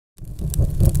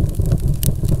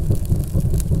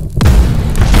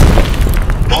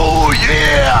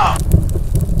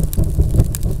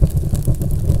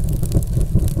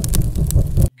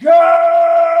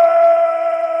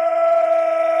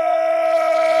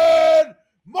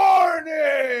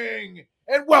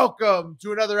welcome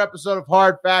to another episode of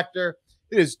Hard Factor.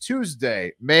 It is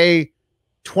Tuesday, May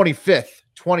 25th,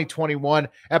 2021,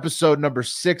 episode number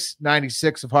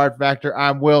 696 of Hard Factor.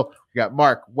 I'm Will. We got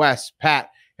Mark, Wes,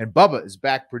 Pat, and Bubba is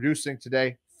back producing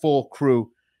today. Full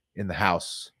crew in the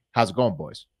house. How's it going,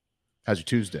 boys? How's your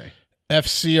Tuesday?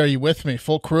 FC, are you with me?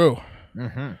 Full crew.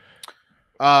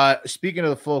 Speaking of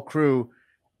the full crew,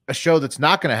 a show that's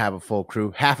not going to have a full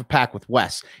crew, Half a Pack with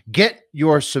Wes. Get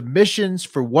your submissions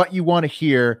for what you want to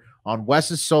hear on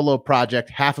Wes's solo project,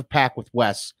 Half a Pack with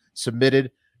Wes,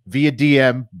 submitted via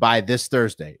DM by this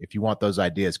Thursday if you want those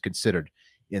ideas considered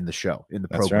in the show, in the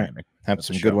programming. Right. Have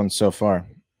some good ones so far.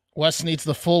 Wes needs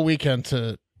the full weekend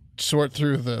to sort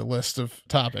through the list of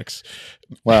topics.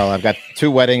 Well, I've got 2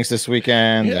 weddings this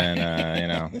weekend, and you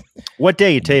know. What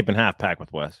day you taping Half Pack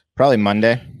with Wes? Probably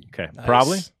Monday. Okay, Nice.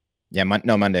 probably. Yeah,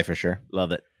 Monday for sure.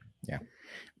 Love it. Yeah.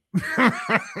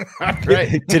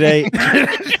 Right. Today,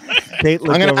 Kate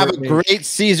I'm gonna have a great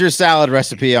Caesar salad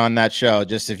recipe on that show.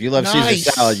 Just if you love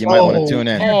Caesar salad, you might want to tune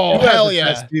in. Oh, You have hell the yeah.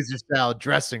 best Caesar salad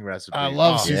dressing recipe. I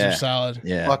love Oh, Caesar yeah. salad.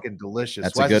 Yeah, fucking delicious.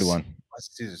 that's a good one. Wes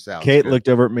Caesar salad. Kate looked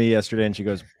over at me yesterday and she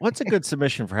goes, "What's a good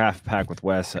submission for Half a Pack with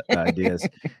Wes ideas?"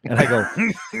 And I go,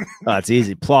 "Oh, it's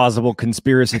easy. Plausible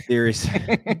conspiracy theories."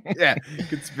 Yeah,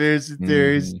 conspiracy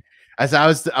theories. As I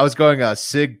was going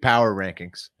Sig power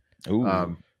rankings. Ooh,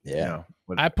 You yeah. know,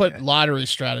 I put lottery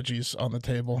strategies on the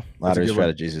table. Lottery good one.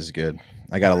 strategies is good.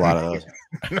 I got a lot of those.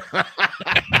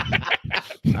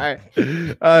 All right.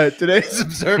 Today's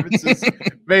observance is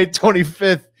May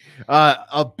 25th.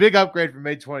 A big upgrade from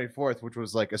May 24th, which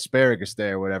was like Asparagus Day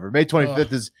or whatever. May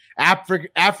 25th is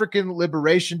African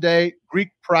Liberation Day, Greek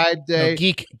Pride Day. No,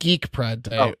 Geek Pride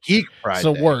Day. Oh, Geek Pride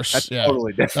so Day. worse. That's Yeah.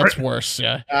 totally different. That's worse.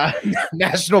 Yeah.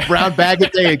 National Brown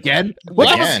Baggot Day again.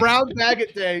 What Again. is Brown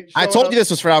Baggot Day? I told you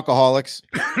this was for alcoholics.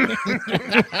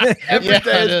 Every Yeah,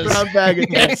 day it is is. Brown Baggot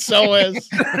Day. It so is.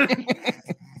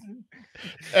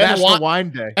 National Wine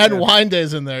Day. And Yeah. Wine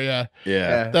Day's in there. Yeah.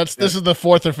 Yeah. This is the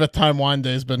 4th or 5th time Wine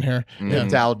Day's been here. Mhm.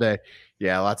 Tal Day.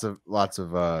 Yeah, lots of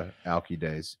alky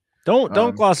days. Don't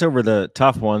Um, gloss over the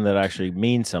tough one that actually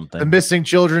means The something. Missing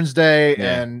Children's Day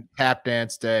Yeah. and Tap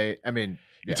Dance Day. I mean,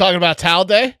 You talking about Towel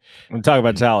Day? I'm talking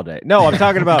about Towel Day. No, I'm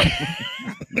talking about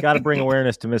got to bring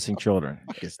awareness to missing children.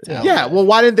 yeah. Well,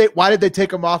 why did they take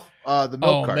them off the milk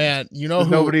Oh cartons? man, you know Does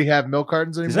who? nobody have milk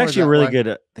cartons anymore? There's actually Is a that really why?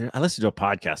 good. I listened to a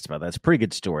podcast about that. It's a pretty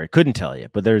good story. Couldn't tell you,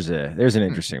 but there's an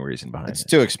interesting reason behind It's it.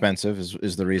 too expensive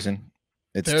is the reason.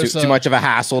 It's There's too much of a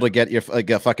hassle to get your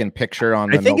a fucking picture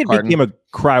on the I think milk it carton. became a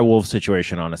cry wolf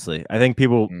situation. Honestly, I think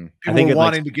people. Mm. I People think were it, like,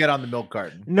 wanting to get on the milk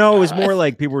carton, no, it was more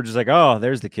like people were just like, "Oh,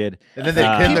 there's the kid." and then they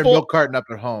pin their People- milk carton up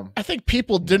at home I think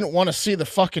people didn't want to see the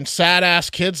fucking sad ass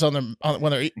kids when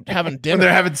they're having dinner. when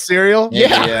they're having cereal.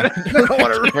 Yeah. I don't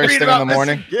want to First read thing in about the this.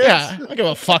 morning. yeah, I don't give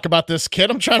a fuck about this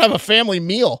kid. I'm trying to have a family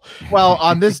meal. Well,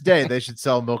 on this day, they should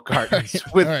sell milk cartons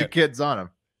with All the right. kids on them.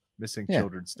 Missing Yeah.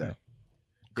 Children's Day.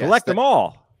 Collect them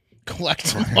all. Collect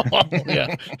them all.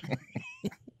 Yeah,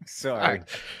 Sorry.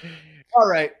 All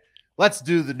right. Let's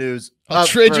do the news. I'll Up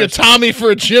trade you a first. Tommy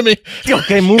for a Jimmy.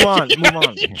 Okay, move on. Move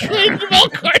on. Trade the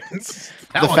milk cartons.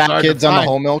 That The one's fat hard to kids on the find.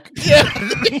 whole milk.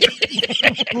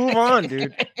 Yeah. Move on,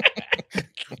 dude.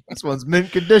 This one's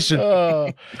mint condition.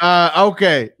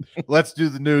 Okay, let's do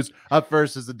the news. Up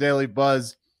first is the Daily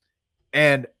Buzz,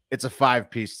 and it's a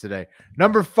 5-piece today.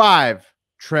 Number 5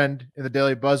 trend in the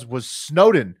Daily Buzz was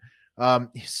Snowden.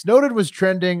 Snowden was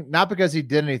trending not because he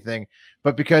did anything,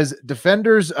 but because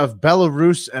defenders of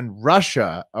Belarus and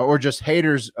Russia, or just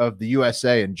haters of the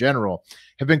USA in general,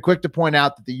 have been quick to point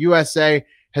out that the USA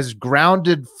has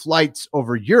grounded flights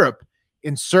over Europe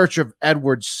in search of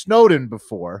Edward Snowden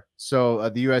before. So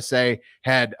the USA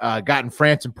had gotten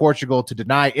France and Portugal to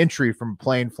deny entry from a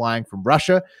plane flying from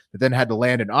Russia, that then had to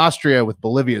land in Austria with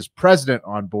Bolivia's president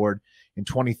on board in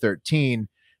 2013.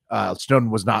 Snowden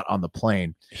was not on the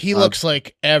plane. He looks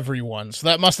like everyone, so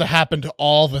that must have happened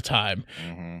all the time.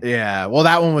 Yeah, well,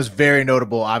 that one was very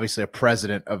notable. Obviously, a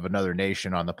president of another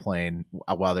nation on the plane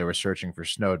while they were searching for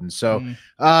Snowden. So,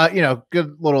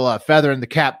 good little feather in the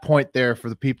cap point there for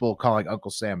the people calling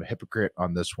Uncle Sam a hypocrite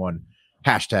on this one.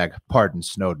 Hashtag pardon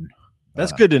Snowden.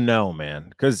 That's good to know, man.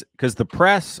 Because the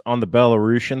press on the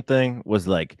Belarusian thing was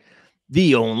like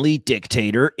the only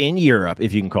dictator in Europe,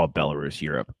 if you can call Belarus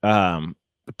Europe.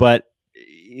 But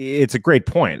it's a great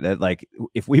point that, like,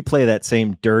 if we play that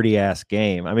same dirty ass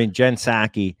game, I mean, Jen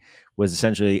Psaki was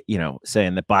essentially,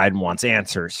 saying that Biden wants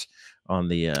answers on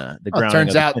the ground. It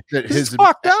turns out that his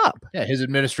fucked up. Yeah, his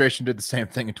administration did the same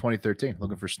thing in 2013,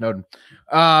 looking for Snowden.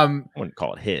 I wouldn't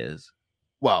call it his.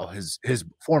 Well, his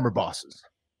former bosses.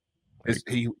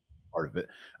 He part of it.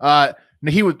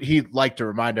 He'd like to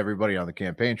remind everybody on the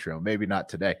campaign trail, maybe not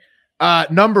today.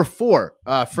 Number 4,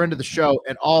 friend of the show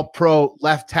and all-pro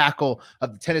left tackle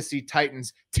of the Tennessee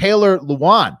Titans, Taylor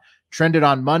Lewan, trended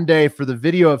on Monday for the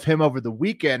video of him over the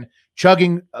weekend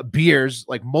chugging beers,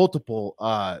 like multiple,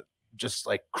 just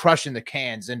like crushing the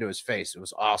cans into his face. It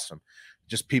was awesome.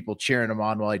 Just people cheering him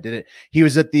on while he did it. He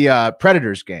was at the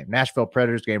Predators game, Nashville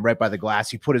Predators game, right by the glass.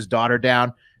 He put his daughter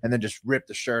down and then just ripped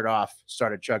the shirt off,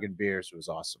 started chugging beers. It was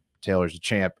awesome. Taylor's a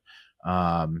champ.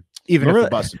 Even if the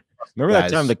bus. Remember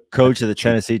that time the coach of the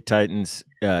Tennessee Titans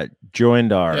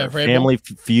joined our Family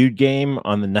Feud game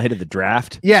on the night of the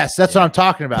draft? Yes, that's what I'm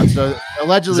talking about. So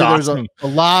allegedly there's a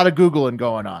lot of Googling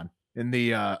going on in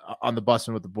the on the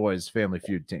Bussin' with the Boys Family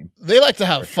Feud team. They like to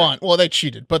have fun. Well, they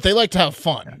cheated, but they like to have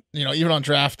fun. You know, even on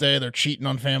draft day, they're cheating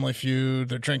on Family Feud.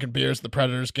 They're drinking beers at the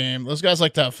Predators game. Those guys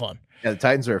like to have fun. Yeah, the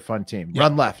Titans are a fun team.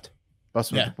 Run left.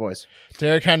 Bussin' with the Boys.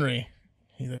 Derrick Henry.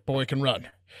 That boy can run.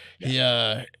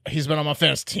 He's been on my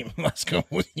fantasy team the last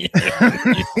couple of years.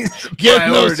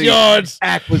 Getting those yards.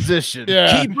 Acquisition.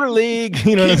 Yeah. Keeper league.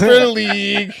 You know, Keeper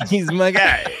league. He's my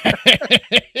guy.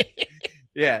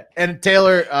 Yeah. And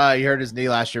Taylor, he hurt his knee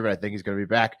last year, but I think he's going to be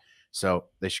back. So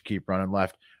they should keep running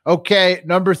left. Okay.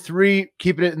 Number 3,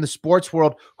 keeping it in the sports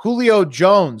world. Julio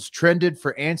Jones trended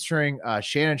for answering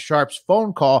Shannon Sharp's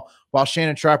phone call while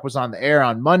Shannon Sharp was on the air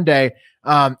on Monday,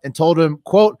 and told him,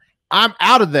 quote, "I'm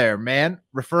out of there, man,"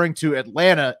 referring to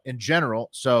Atlanta in general.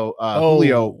 So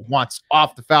Julio wants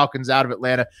off the Falcons, out of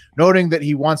Atlanta, noting that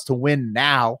he wants to win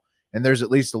now. And there's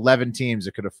at least 11 teams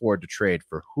that could afford to trade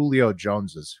for Julio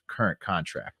Jones's current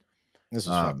contract. This is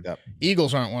fucked up.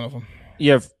 Eagles aren't one of them.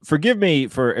 Yeah, forgive me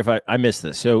for if I missed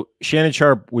this. So Shannon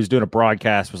Sharp was doing a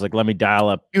broadcast, was like, "Let me dial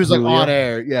up." He was Julio. like on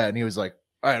air. Yeah. And he was like,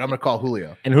 "All right, I'm going to call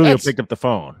Julio." And Julio picked up the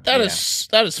phone. That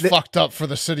is fucked up for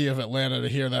the city of Atlanta to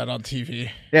hear that on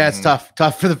TV. Yeah, it's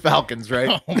tough for the Falcons,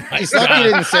 right? He's lucky he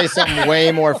didn't say something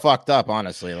way more fucked up,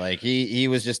 honestly. Like he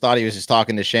was just thought he was just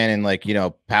talking to Shannon, like, you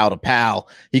know, pal to pal.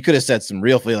 He could have said some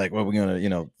real thing, like, "Well, we're gonna, you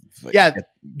know." Yeah,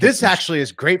 this actually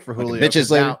is great for Julio.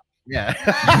 Bitches later. Yeah.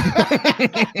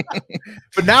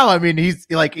 But now, I mean, he's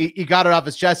like, he got it off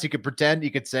his chest. He could pretend,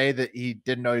 he could say that he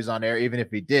didn't know he was on air, even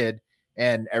if he did.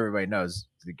 And everybody knows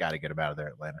they got to get him out of there,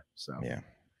 Atlanta. So yeah,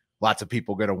 lots of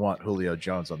people going to want Julio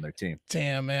Jones on their team.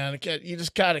 Damn, man. You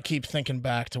just got to keep thinking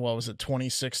back to, what was it,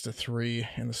 26-3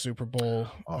 in the Super Bowl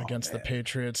against the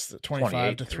Patriots,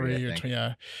 25-3.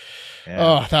 Yeah.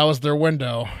 Oh, that was their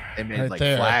window. They made like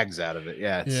flags out of it.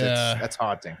 Yeah, that's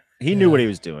haunting. He knew what he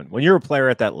was doing. When you're a player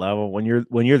at that level, when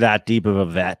you're that deep of a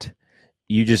vet,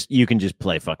 you can just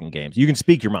play fucking games. You can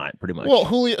speak your mind pretty much. Well,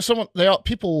 Julio,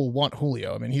 people will want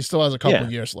Julio. I mean, he still has a couple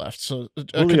of years left. So a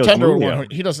contender would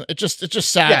want, he doesn't. It's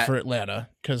just sad for Atlanta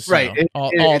because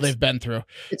all they've been through.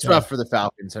 It's rough for the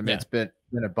Falcons. I mean, it's been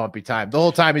a bumpy time the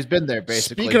whole time he's been there,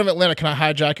 basically. Speaking of Atlanta, can I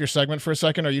hijack your segment for a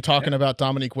second? Are you talking about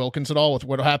Dominique Wilkins at all with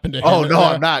what happened to him? Oh, no,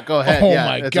 I'm not. Go ahead. Oh,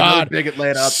 my God. Big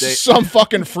Atlanta update. Some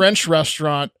fucking French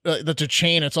restaurant that's a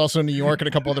chain. It's also in New York and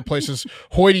a couple other places.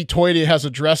 Hoity Toity has a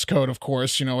dress code, of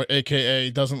course, you know,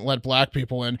 AKA doesn't let black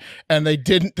people in. And they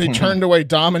turned away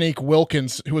Dominique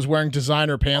Wilkins, who was wearing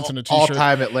designer pants and a t-shirt.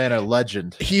 All-time Atlanta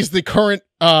legend. He's the current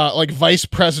vice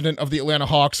president of the Atlanta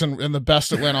Hawks and the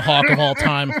best Atlanta Hawk of all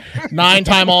time.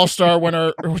 9-time All-Star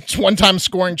winner, 1-time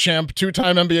scoring champ,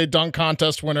 2-time NBA dunk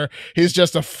contest winner. He's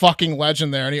just a fucking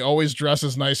legend there, and he always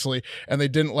dresses nicely. And they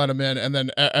didn't let him in, and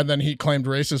then he claimed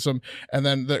racism. And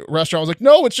then the restaurant was like,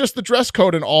 "No, it's just the dress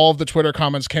code." And all of the Twitter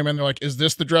comments came in. They're like, "Is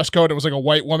this the dress code?" It was like a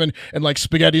white woman in like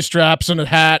spaghetti straps and a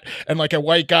hat, and like a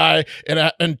white guy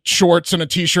in shorts and a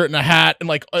t-shirt and a hat, and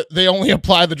like they only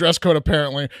apply the dress code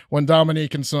apparently when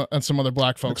Dominique and some other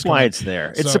black folks. That's why it's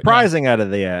there. It's surprising out of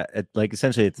the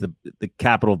essentially it's the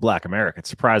capital of Black America. It's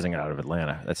surprising out of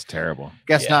Atlanta. That's terrible.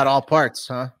 Guess not all parts,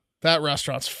 huh? That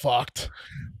restaurant's fucked.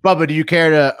 Bubba, do you care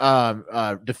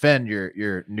to defend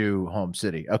your new home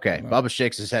city? Okay, Bubba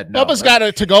shakes his head. No. Bubba's got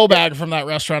a to-go bag from that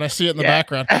restaurant. I see it in the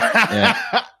background.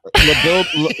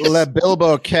 Le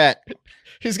Bilbo Cat.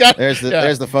 He's got. There's the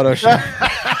Photoshop.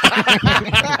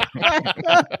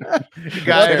 You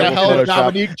got the hell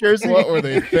Dominique jersey. What were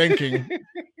they thinking?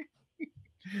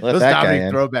 Those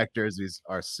Dominique throwback jerseys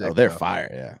are sick. Oh, they're fire.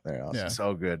 Yeah, they're awesome. Yeah.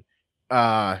 So good.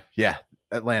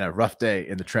 Atlanta, rough day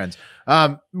in the trends.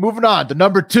 Moving on to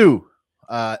number 2,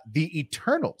 the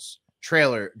Eternals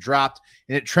trailer dropped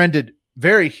and it trended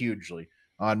very hugely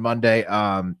on Monday.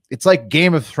 It's like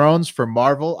Game of Thrones for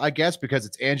Marvel, I guess, because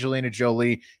it's Angelina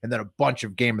Jolie and then a bunch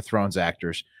of Game of Thrones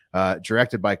actors.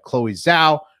 Directed by Chloe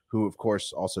Zhao, who of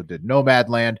course also did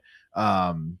Nomadland.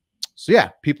 So yeah,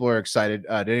 people are excited.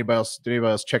 Did anybody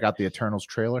else check out the Eternals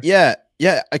trailer? Yeah.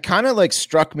 It kind of like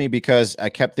struck me because I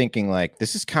kept thinking like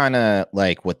this is kind of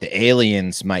like what the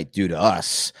aliens might do to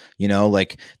us. You know,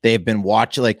 like they've been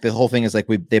watching. Like the whole thing is like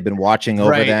they've been watching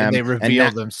over them. And they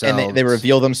reveal themselves. And they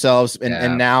reveal themselves.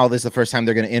 And now this is the first time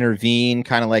they're going to intervene.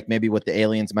 Kind of like maybe what the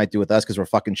aliens might do with us because we're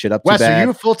fucking shit up too Wes, bad.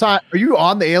 Are you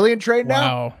on the alien train now?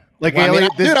 Wow. Like well, alien,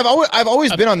 dude, I've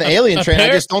always been on the alien train. I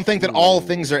just don't think that all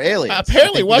things are aliens.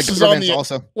 Apparently, Wes is on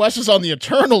the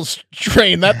Eternals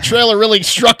train. That trailer really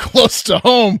struck close to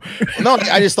home. No,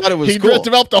 I just thought it was he cool.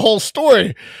 developed the whole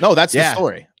story. No, that's the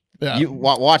story. Yeah. You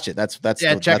watch it. That's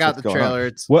check out the trailer.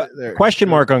 It's question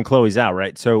mark on Chloe's out,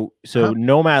 right? So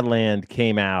Nomadland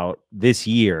came out this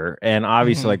year, and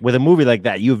obviously, like with a movie like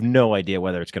that, you have no idea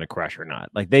whether it's going to crush or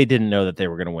not. Like they didn't know that they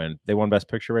were going to win. They won Best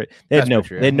Picture, right? They had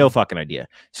no fucking idea.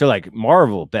 So like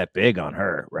Marvel bet big on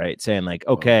her, right? Saying like,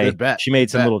 okay, she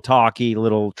made some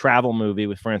little travel movie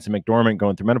with Frances McDormand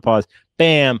going through menopause.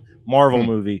 Bam, Marvel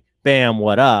movie. Bam,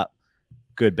 what up?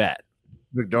 Good bet.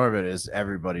 McDormand is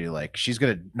everybody like she's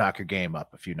gonna knock her game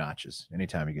up a few notches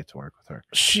anytime you get to work with her.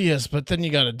 She is, but then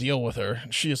you got to deal with her.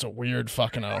 She is a weird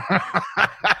fucking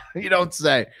You don't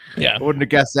say. Yeah, I wouldn't have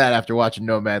guessed that after watching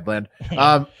Nomadland.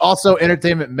 Also,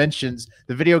 entertainment mentions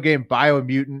the video game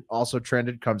Biomutant also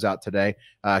trended. Comes out today.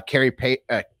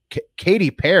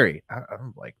 Katy Perry,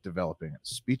 I'm like developing a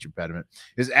speech impediment,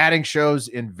 is adding shows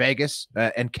in Vegas,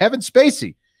 and Kevin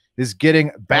Spacey is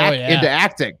getting back into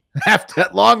acting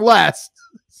at long last.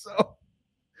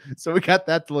 So we got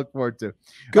that to look forward to.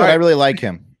 Good. Right. I really like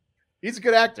him. He's a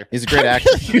good actor. He's a great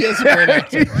actor. He is a great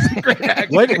actor. He's a great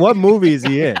actor. What movie is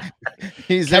he in?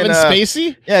 He's Kevin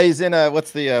Spacey? Yeah, he's in what's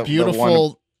the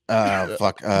Beautiful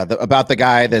about the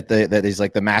guy that is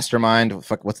like the mastermind.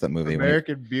 Fuck, what's that movie?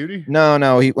 American Beauty? No.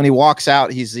 When he walks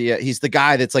out, he's the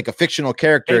guy that's like a fictional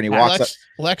character, and he walks up.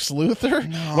 Lex Luthor.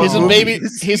 No. He's in Baby.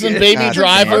 He's in Baby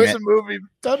Driver.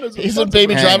 He's in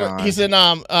Baby Driver. He's in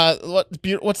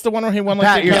what's the one where he won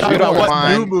like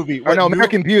what new movie? No,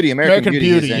 American Beauty. American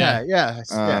Beauty. Yeah.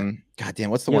 God damn,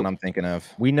 what's the one I'm thinking of?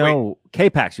 We know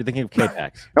K-Pax. You're thinking of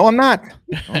K-Pax. No, I'm not.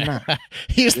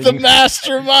 He's the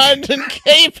mastermind in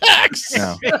K-Pax.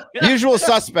 No. Usual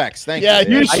Suspects. Thank you. I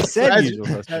said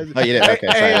Usual Suspects. Oh, you did?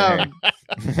 Okay.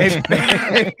 Hey,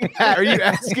 are you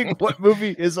asking what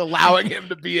movie is allowing him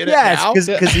to be in it now? Because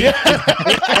that's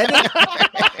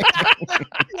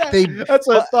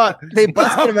what I thought. They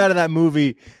busted him out of that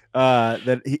movie.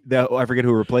 I forget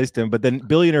who replaced him, but then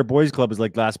Billionaire Boys Club is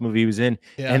like last movie he was in,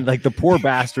 and like the poor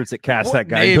bastards that cast that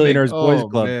guy, Billionaire's Boys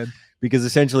Club, man. Because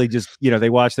essentially just they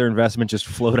watched their investment just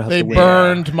float out. They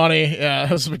burned money. Yeah,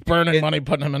 it was burning money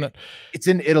putting him in it. It's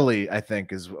in Italy, I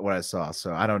think, is what I saw.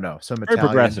 So I don't know. Some very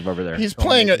progressive over there. He's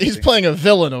playing a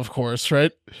villain, of course,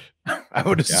 right? I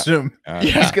would assume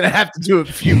he's gonna have to do a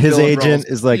few. His agent roles.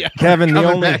 Is like Kevin.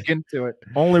 The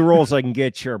only roles I can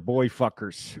get you are boy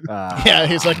fuckers. Yeah,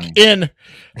 he's like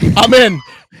I'm in.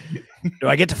 Do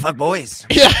I get to fuck boys?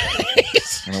 Yeah.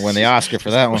 I'm gonna win the Oscar for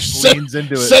that one.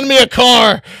 Send me a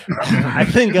car. I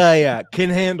think I can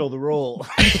handle the role.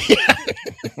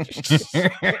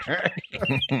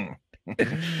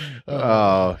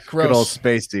 Oh, good old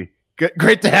Spacey.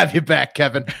 Great to have you back,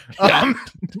 Kevin. Yeah,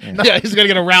 he's gonna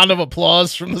get a round of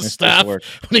applause from the staff when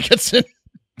he gets in.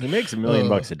 He makes $1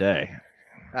 million a day.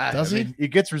 Does he? He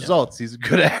gets results. He's a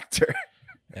good actor.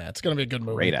 Yeah, it's gonna be a good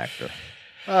movie. Great actor.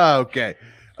 Okay.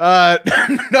 Number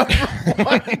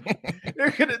one,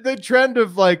 the trend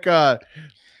of like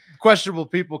questionable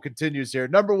people continues here.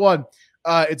 Number one,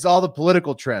 it's all the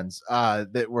political trends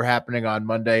that were happening on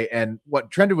Monday, and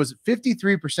what trended was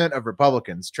 53% of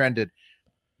Republicans trended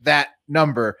that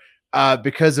number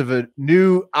because of a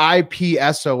new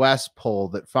IPSOS poll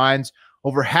that finds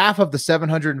over half of the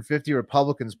 750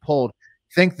 Republicans polled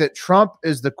think that Trump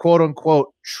is the quote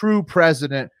unquote true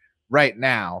president right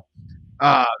now.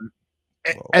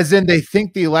 As in they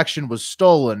think the election was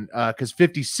stolen, because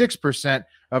 56%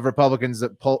 of Republicans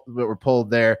that were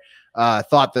polled there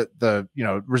thought that the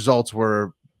results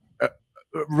were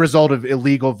a result of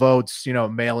illegal votes,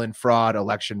 mail-in fraud,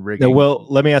 election rigging. Yeah, well,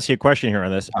 let me ask you a question here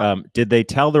on this. Did they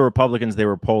tell the Republicans they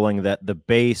were polling that the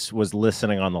base was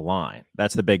listening on the line?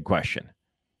 That's the big question.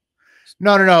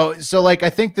 No. So like, I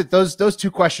think that those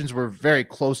two questions were very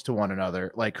close to one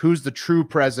another. Like, who's the true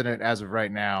president as of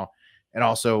right now? And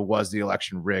also, was the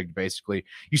election rigged? Basically,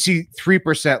 you see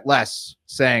 3% less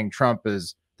saying Trump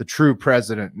is the true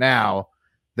president now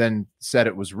than said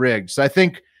it was rigged. So I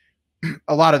think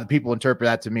a lot of the people interpret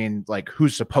that to mean like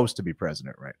who's supposed to be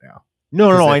president right now.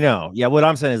 No, I know. Yeah, what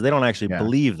I'm saying is they don't actually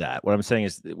believe that. What I'm saying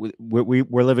is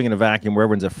we're living in a vacuum where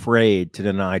everyone's afraid to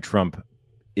deny Trump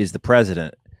is the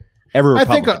president. Every I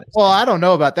think, Republican. well, I don't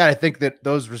know about that. I think that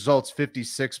those results,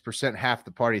 56%, half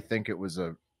the party think it was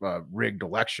a rigged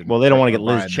election. Well, they don't want to get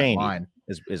Liz Cheney.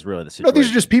 Is really the situation. No, these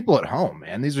are just people at home,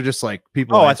 man. These are just like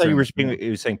people. Oh, I thought you were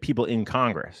saying people in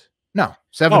Congress. No,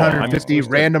 750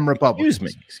 random Republicans.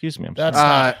 Excuse me.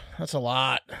 That's a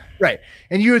lot, right?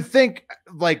 And you would think,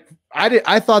 like,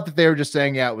 I thought that they were just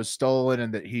saying, yeah, it was stolen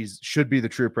and that he should be the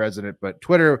true president. But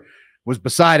Twitter was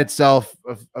beside itself,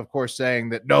 of course, saying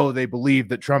that no, they believe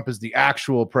that Trump is the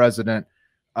actual president,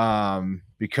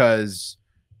 because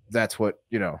that's what,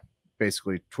 you know.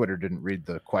 Basically, Twitter didn't read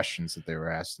the questions that they were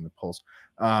asked in the polls.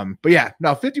 But yeah,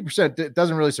 no, 50%. It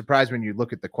doesn't really surprise me when you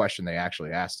look at the question they actually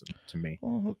asked them, to me.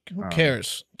 Well, who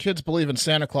cares? Kids believe in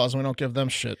Santa Claus and we don't give them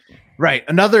shit. Right.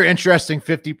 Another interesting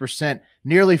 50%.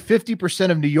 Nearly 50%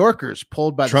 of New Yorkers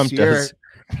polled by Trump the Sierra. does.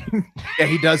 Yeah,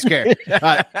 he does care.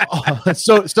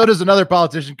 So does another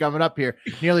politician coming up here.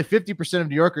 Nearly 50% of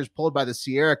New Yorkers polled by the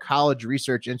Sierra College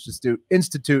Research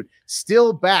Institute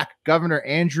still back Governor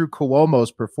Andrew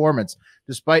Cuomo's performance,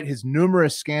 despite his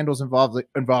numerous scandals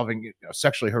involving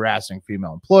sexually harassing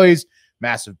female employees,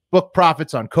 massive book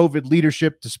profits on COVID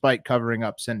leadership, despite covering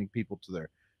up sending people to their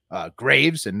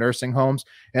graves and nursing homes,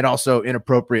 and also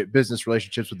inappropriate business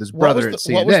relationships with his brother at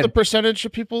CNN. What was the percentage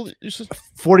of people?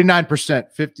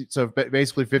 49%, 50. So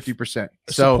basically 50%.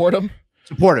 So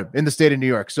support him in the state of New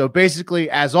York. So basically,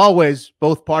 as always,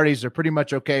 both parties are pretty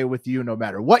much okay with you no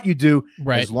matter what you do,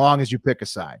 as long as you pick a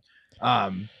side.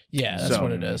 Yeah, that's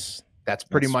what it is. That's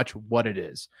pretty much what it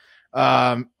is.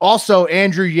 Also,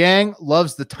 Andrew Yang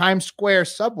loves the Times Square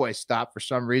subway stop for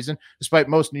some reason, despite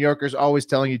most New Yorkers always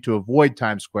telling you to avoid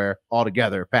Times Square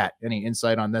altogether. Pat, any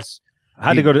insight on this?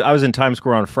 I was in Times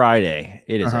Square on Friday.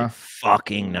 It is a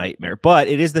fucking nightmare, but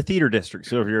it is the theater district.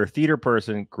 So if you're a theater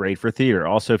person, great for theater.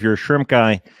 Also, if you're a shrimp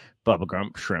guy,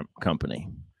 Bubblegum Shrimp Company.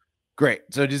 Great.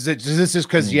 So does this is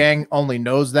because Yang only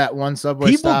knows that one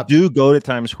subway stop? People do go to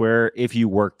Times Square if you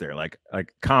work there. Like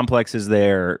Complex is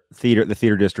there, the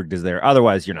theater district is there.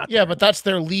 Otherwise, you're not there. Yeah, but that's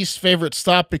their least favorite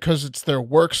stop because it's their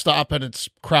work stop and it's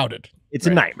crowded. It's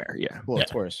a nightmare. Yeah. Well, of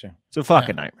course. Yeah. It's a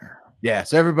fucking nightmare. Yeah,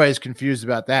 so everybody's confused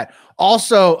about that.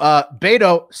 Also,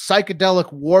 Beto,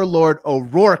 psychedelic warlord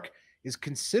O'Rourke, is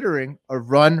considering a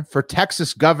run for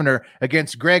Texas governor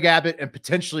against Greg Abbott and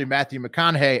potentially Matthew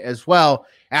McConaughey as well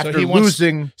after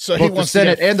losing both the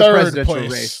Senate and the presidential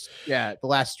race. Yeah, the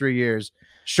last 3 years.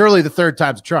 Surely the third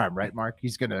time's a charm, right, Mark?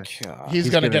 He's gonna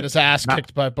get his ass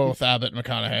kicked by both Abbott and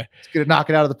McConaughey. He's gonna knock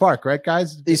it out of the park, right,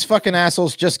 guys? These fucking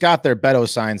assholes just got their Beto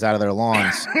signs out of their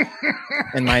lawns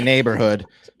in my neighborhood.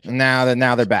 Now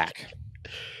they're back.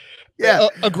 Yeah,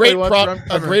 a great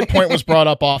point was brought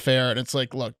up off air, and it's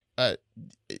like, look,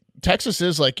 Texas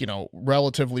is like,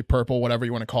 relatively purple, whatever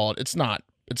you want to call it. It's not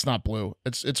blue.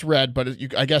 It's red, but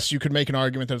I guess you could make an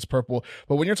argument that it's purple.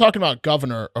 But when you're talking about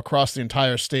governor across the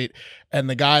entire state and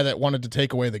the guy that wanted to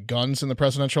take away the guns in the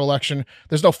presidential election,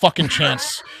 there's no fucking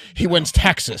chance he wins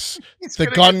Texas,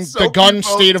 the gun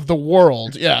state of the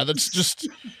world. Yeah, that's just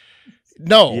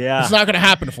no. Yeah, it's not going to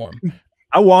happen for him.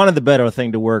 I wanted the Beto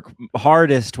thing to work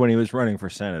hardest when he was running for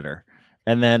senator.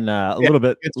 And then a little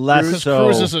bit less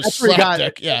so. That's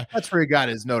where he got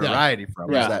his notoriety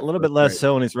from. Yeah, a little bit less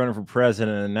so when he's running for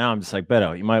president. And now I'm just like,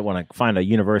 Beto, you might want to find a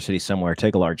university somewhere,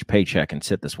 take a large paycheck, and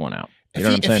sit this one out.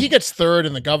 If he gets third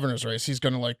in the governor's race, he's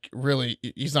going to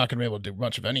he's not going to be able to do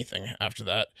much of anything after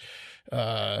that.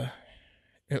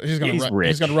 He's going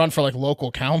to run for like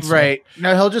local council. Right.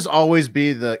 No, he'll just always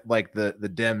be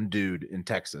the Dem dude in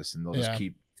Texas, and they'll just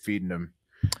keep feeding him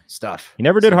stuff. He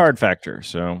never did Hard Factor,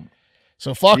 So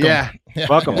fuck him. Yeah.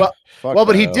 Fuck him.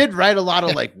 But he did write a lot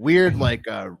of weird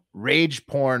rage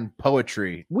porn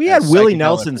poetry. We had Willie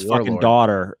Nelson's fucking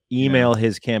daughter email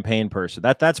his campaign person.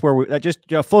 That's where we just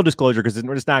full disclosure, because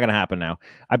it's not going to happen now.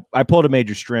 I pulled a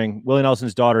major string. Willie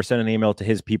Nelson's daughter sent an email to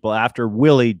his people after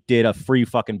Willie did a free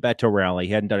fucking Beto rally.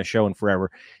 He hadn't done a show in forever,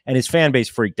 and his fan base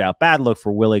freaked out. Bad look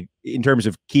for Willie in terms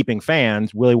of keeping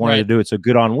fans. Willie wanted to do it, so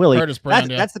good on Willie.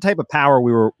 That's the type of power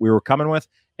we were coming with.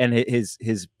 And his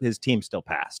team still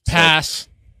passed. Pass.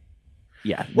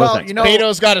 Yeah. Well,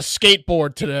 Beto's got a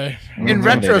skateboard today. In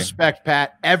retrospect,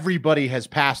 Pat, everybody has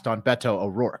passed on Beto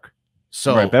O'Rourke.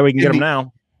 So I bet we can get him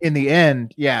now. In the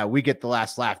end, we get the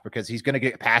last laugh because he's going to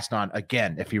get passed on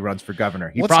again if he runs for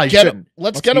governor. Let's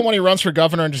get him when he runs for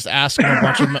governor and just ask him a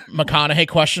bunch of McConaughey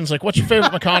questions. Like, what's your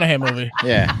favorite McConaughey movie?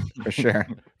 Yeah, for sure.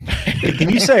 Hey,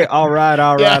 can you say all right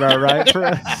for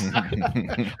us?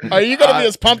 Are you going to be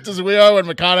as pumped as we are when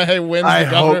McConaughey wins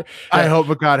the governor? I hope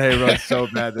McConaughey runs so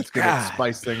bad that's going to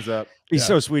spice things up. He's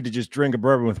so sweet to just drink a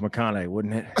bourbon with McConaughey,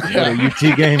 wouldn't it? At a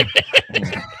UT game.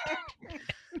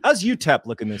 How's UTEP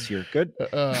looking this year? Good.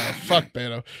 Fuck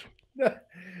Beto.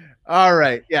 All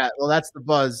right. Yeah. Well, that's the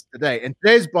buzz today. And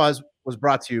today's buzz was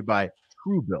brought to you by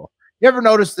Truebill. You ever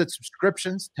notice that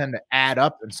subscriptions tend to add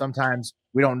up, and sometimes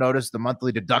we don't notice the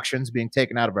monthly deductions being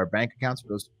taken out of our bank accounts for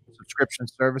those subscription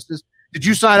services? Did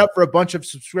you sign up for a bunch of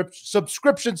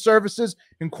subscription services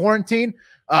in quarantine?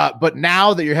 But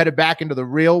now that you're headed back into the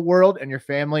real world and your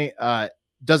family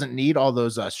doesn't need all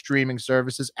those streaming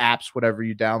services, apps, whatever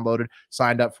you downloaded,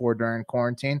 signed up for during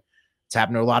quarantine, it's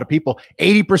happened to a lot of people.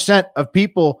 80% of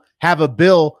people have a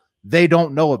bill they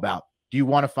don't know about. Do you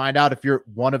want to find out if you're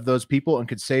one of those people and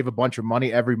could save a bunch of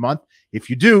money every month? If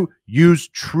you do, use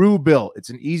Truebill. It's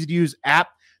an easy-to-use app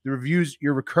that reviews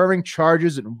your recurring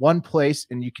charges in one place,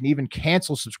 and you can even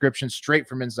cancel subscriptions straight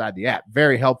from inside the app.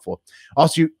 Very helpful.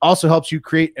 Also helps you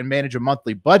create and manage a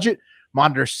monthly budget,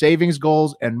 monitor savings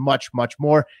goals, and much, much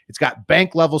more. It's got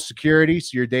bank-level security,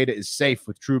 so your data is safe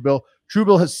with Truebill.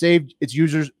 Truebill has saved its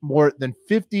users more than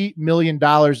 $50 million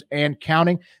and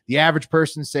counting. The average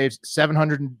person saves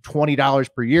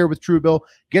 $720 per year with Truebill.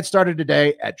 Get started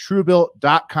today at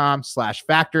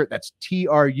truebill.com/factor. That's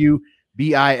TRUBILL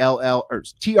or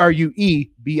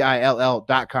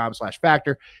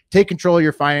TRUEBILL.com/factor. Take control of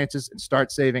your finances and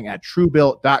start saving at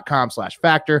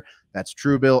truebill.com/factor. That's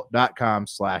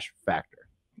truebill.com/factor.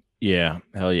 Yeah,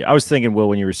 hell yeah. I was thinking, Will,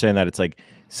 when you were saying that, it's like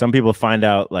some people find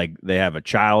out like they have a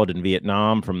child in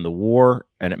Vietnam from the war,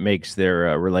 and it makes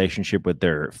their relationship with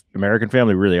their American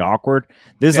family really awkward.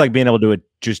 This is like being able to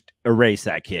just erase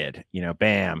that kid,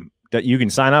 bam. That you can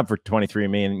sign up for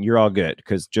 23andMe and you're all good,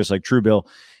 because just like Truebill,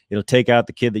 it'll take out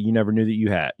the kid that you never knew that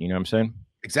you had. You know what I'm saying?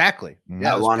 Exactly.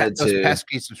 Yeah, I wanted those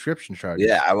pesky subscription charges.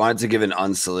 Yeah, I wanted to give an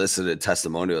unsolicited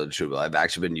testimonial to Truebill. I've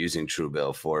actually been using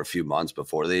Truebill for a few months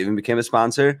before they even became a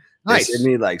sponsor. Nice. They saved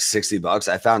me like $60.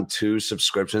 I found 2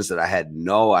 subscriptions that I had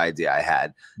no idea I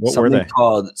had. What were they?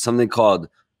 Something called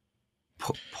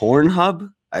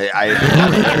Pornhub. I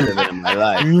haven't heard of it in my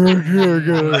life.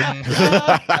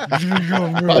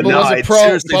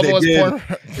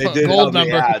 They did gold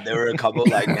member. Yeah, there were a couple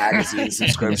like magazine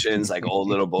subscriptions, like old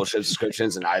little bullshit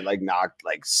subscriptions, and I like knocked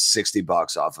like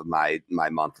 $60 off of my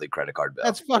monthly credit card bill.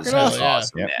 That's fucking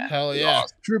awesome. Yeah. Yeah. Hell yeah.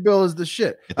 Awesome. Truebill is the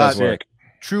shit. It does work.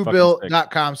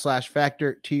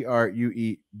 Truebill.com/factor,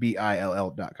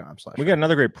 TRUEBILL.com/. We got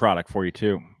another great product for you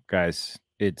too, guys.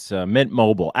 It's Mint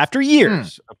Mobile. After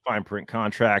years of fine print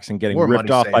contracts and getting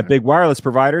ripped off by big wireless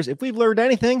providers, if we've learned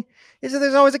anything, is that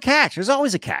there's always a catch. There's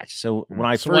always a catch. So when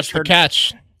I first heard the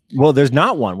catch, well, there's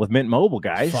not one with Mint Mobile,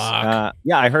 guys. Fuck.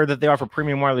 Yeah, I heard that they offer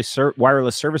premium wireless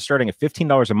service starting at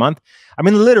 $15 a month. I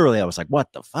mean, literally, I was like,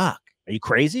 "What the fuck? Are you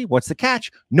crazy? What's the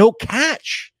catch? No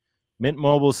catch." Mint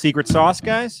Mobile's secret sauce,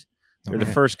 guys. They're the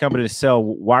first company to sell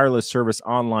wireless service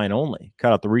online only.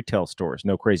 Cut out the retail stores.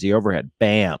 No crazy overhead.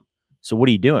 Bam. So what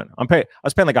are you doing? I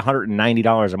was paying like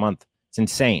 $190 a month. It's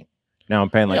insane. Now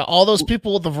I'm paying like all those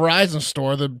people at the Verizon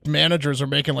store, the managers are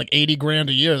making like 80 grand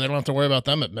a year. They don't have to worry about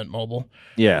them at Mint Mobile.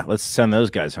 Yeah, let's send those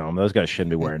guys home. Those guys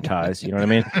shouldn't be wearing ties. You know what I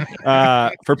mean?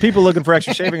 For people looking for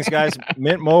extra savings, guys,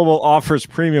 Mint Mobile offers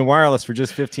premium wireless for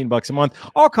just $15 a month.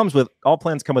 All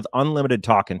plans come with unlimited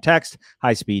talk and text,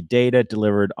 high-speed data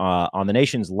delivered on the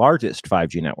nation's largest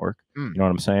 5G network. You know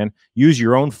what I'm saying? Use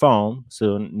your own phone,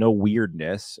 so no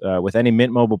weirdness with any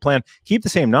Mint Mobile plan. Keep the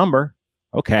same number.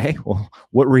 Okay, well,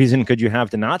 what reason could you have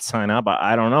to not sign up?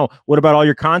 I don't know. What about all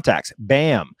your contacts?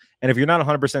 Bam. And if you're not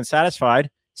 100% satisfied,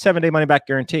 7-day money-back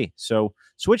guarantee. So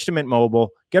switch to Mint Mobile.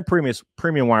 Get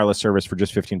premium wireless service for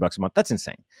just $15 a month. That's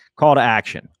insane. Call to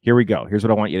action. Here we go. Here's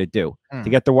what I want you to do. To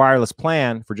get the wireless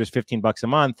plan for just $15 a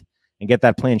month and get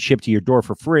that plan shipped to your door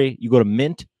for free, you go to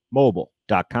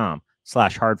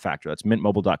mintmobile.com/hardfactor. That's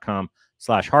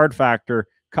mintmobile.com/hardfactor.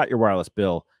 Cut your wireless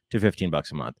bill to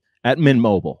 $15 a month at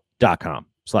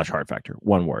mintmobile.com/hardfactor.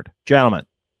 One word. Gentlemen,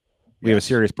 we have a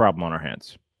serious problem on our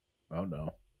hands. Oh,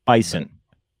 no. Bison.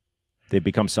 They've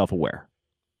become self-aware.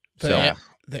 The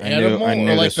animal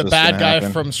or like the bad guy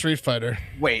from Street Fighter?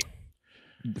 Wait.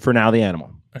 For now, the animal.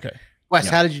 Okay. Wes,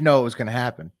 how did you know it was going to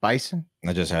happen? Bison?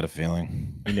 I just had a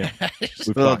feeling. You know.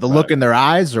 The look in their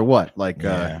eyes or what? Like,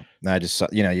 I just saw,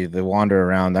 they wander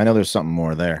around. I know there's something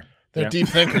more there. They're deep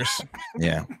thinkers.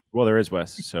 Yeah. Well, there is,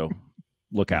 Wes. So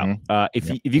look out. If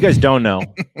you guys don't know,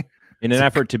 in an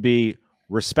effort to be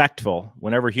respectful,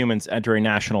 whenever humans enter a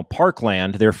national park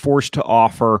land, they're forced to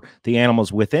offer the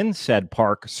animals within said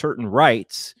park certain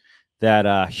rights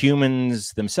that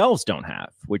humans themselves don't have,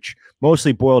 which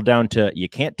mostly boil down to you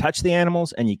can't touch the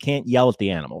animals and you can't yell at the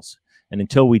animals. And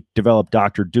until we develop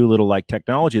Dr. Dolittle-like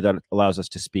technology that allows us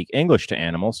to speak English to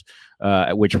animals,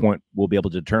 at which point we'll be able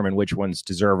to determine which ones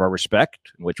deserve our respect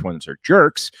and which ones are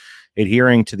jerks,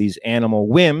 adhering to these animal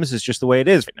whims is just the way it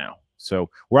is right now. So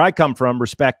where I come from,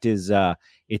 respect is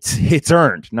it's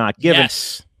earned, not given.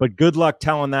 Yes. But good luck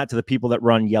telling that to the people that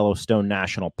run Yellowstone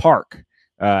National Park.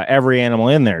 Every animal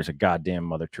in there is a goddamn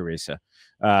Mother Teresa.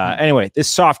 Anyway, this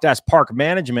soft-ass park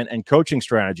management and coaching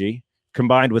strategy,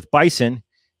 combined with bison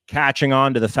catching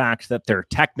on to the fact that they're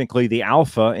technically the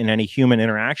alpha in any human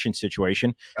interaction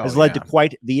situation, has led to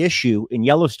quite the issue in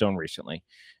Yellowstone recently.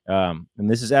 And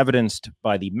this is evidenced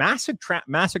by the massive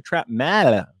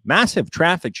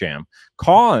traffic jam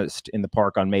caused in the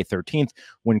park on May 13th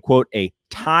when, quote, a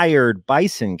tired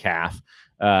bison calf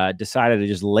decided to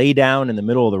just lay down in the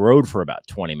middle of the road for about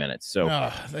 20 minutes. So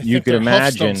you could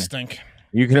imagine.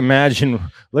 You can imagine.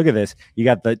 Look at this. You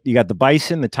got the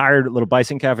bison, the tired little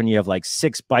bison calf, and you have like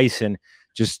 6 bison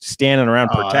just standing around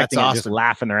protecting it, just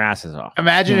laughing their asses off.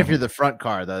 Imagine if you're the front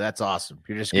car though. That's awesome.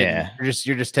 You're just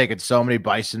you're just taking so many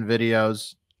bison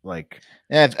videos. Like,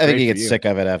 I think you get sick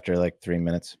of it after like 3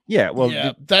 minutes. Yeah,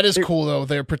 well, that is cool though.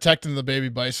 They're protecting the baby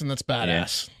bison. That's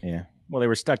badass. Yeah. Well, they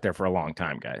were stuck there for a long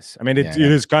time, guys. I mean, it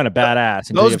is kind of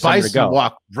badass. Those bison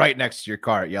walk right next to your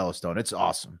car at Yellowstone. It's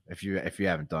awesome. If you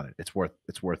haven't done it, it's worth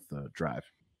the drive.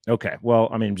 Okay. Well,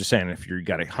 I mean, I'm just saying, if you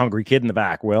got a hungry kid in the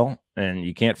back, and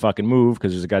you can't fucking move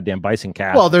because there's a goddamn bison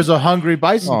calf. Well, there's a hungry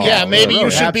bison. Yeah, maybe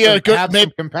you should be have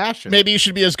compassion. Maybe you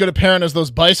should be as good a parent as those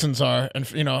bisons are, and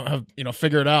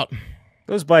figure it out.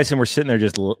 Those bison were sitting there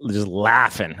just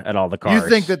laughing at all the cars. You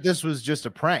think that this was just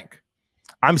a prank?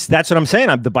 That's what I'm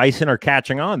saying. The bison are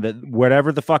catching on that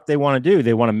whatever the fuck they want to do,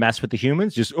 they want to mess with the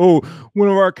humans. Just, one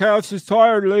of our calves is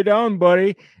tired. Lay down,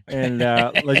 buddy. And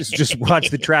let's just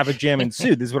watch the traffic jam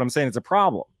ensue. This is what I'm saying. It's a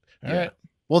problem. All right.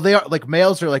 Well, they are like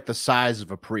males are like the size of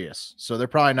a Prius, so they're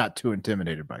probably not too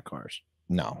intimidated by cars.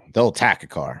 No, they'll attack a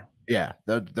car. Yeah,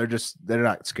 they're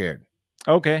not scared.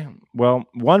 Okay. Well,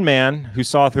 one man who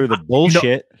saw through the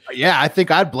bullshit. I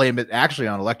think I'd blame it actually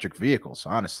on electric vehicles,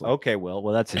 honestly. Okay, well,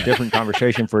 that's a different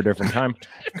conversation for a different time.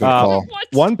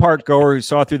 One park goer who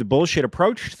saw through the bullshit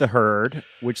approached the herd,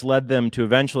 which led them to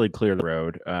eventually clear the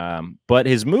road. But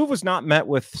his move was not met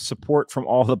with support from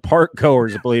all the park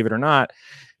goers, believe it or not.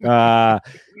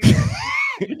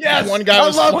 Yes, one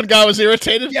guy was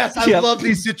irritated. Yes, I love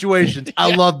these situations.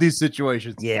 I love these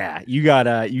situations. Yeah, you got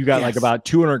like about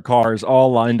 200 cars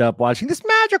all lined up watching this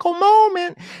magical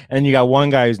moment, and you got one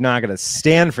guy who's not going to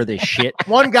stand for this shit.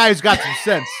 One guy who's got some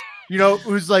sense,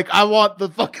 who's like, I want the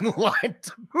fucking line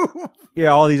to move. Yeah,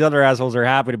 all these other assholes are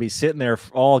happy to be sitting there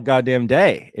all goddamn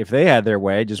day if they had their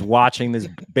way, just watching this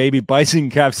baby bison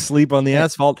calf sleep on the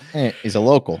asphalt. He's a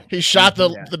local. He shot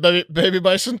the baby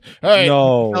bison. All right.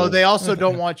 No, they also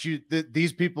don't want you.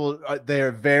 These people, they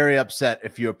are very upset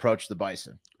if you approach the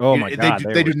bison. Oh my God.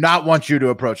 They do not want you to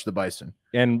approach the bison.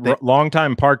 And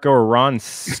longtime park goer Ron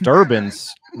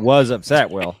Sturbins was upset,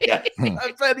 Will. Yeah,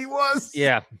 I bet he was.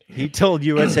 Yeah. He told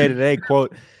USA Today,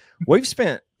 quote, "We've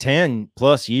spent 10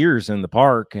 plus years in the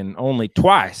park, and only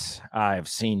twice I've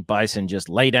seen bison just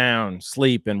lay down,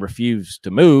 sleep, and refuse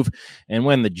to move. And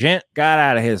when the gent got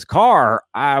out of his car,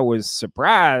 I was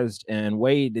surprised and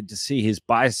waited to see his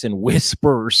bison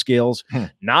whisperer skills.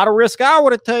 Not a risk I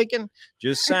would have taken,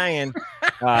 just saying."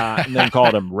 And then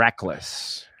called him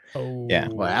reckless. Oh, yeah.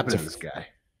 What happened to this guy?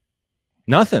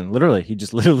 Nothing. Literally, he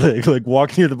just literally like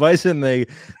walked near the bison. They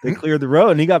cleared the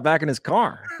road, and he got back in his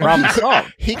car. Problem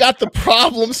solved. He got the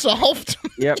problem solved.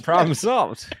 Yeah, problem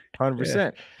solved.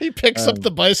 100%. He picks up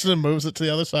the bison and moves it to the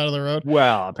other side of the road.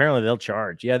 Well, apparently they'll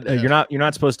charge. Yeah, you're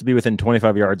not supposed to be within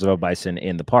 25 yards of a bison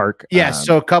in the park. Yeah.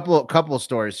 So a couple of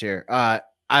stories here.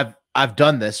 I've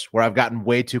done this where I've gotten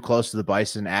way too close to the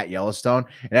bison at Yellowstone,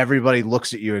 and everybody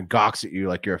looks at you and gawks at you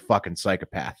like you're a fucking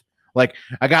psychopath. Like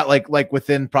I got like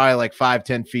within probably like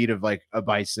 5-10 feet of like a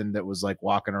bison that was like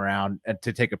walking around, and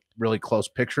to take a really close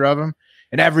picture of him,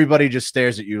 and everybody just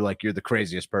stares at you like you're the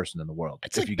craziest person in the world.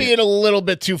 It's like being a little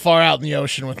bit too far out in the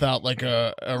ocean without like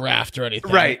a raft or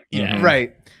anything. Right. Yeah.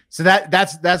 Right. So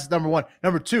that's number one.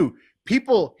 Number two,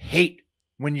 people hate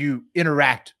when you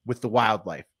interact with the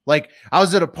wildlife. Like I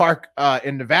was at a park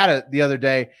in Nevada the other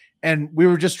day, and we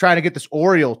were just trying to get this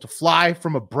Oriole to fly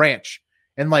from a branch,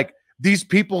 and like these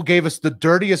people gave us the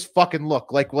dirtiest fucking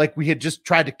look, like we had just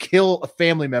tried to kill a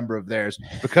family member of theirs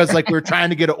because like we were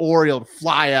trying to get an Oriole to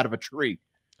fly out of a tree.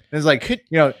 And it's like,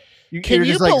 you're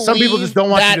just like, some people just don't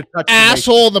want you to touch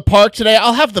asshole in the park today.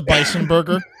 I'll have the bison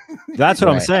burger. That's what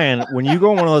I'm saying. When you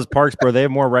go in one of those parks, bro, they have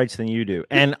more rights than you do,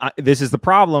 and this is the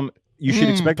problem. You should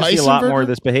expect to see a lot more of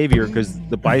this behavior because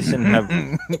the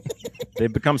bison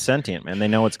they've become sentient, man. They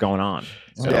know what's going on.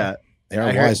 So, yeah, they're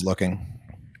wise looking.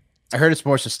 I heard it's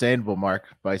more sustainable, Mark.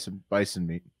 Bison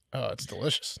meat. Oh, it's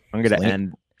delicious. I'm going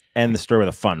to end the story with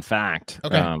a fun fact.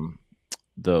 Okay.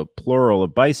 The plural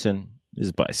of bison This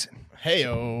is bison.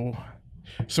 Hey-o.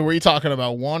 So were you talking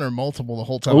about one or multiple the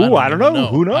whole time? Oh, I don't know.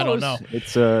 Who knows? I don't know.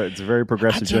 It's a very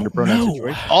progressive gender pronoun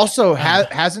situation. Also,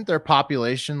 hasn't their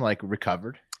population like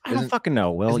recovered? I don't fucking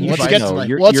know. Well, let's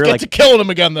get to killing them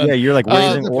again then. Yeah, you're like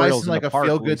raising oils like in a park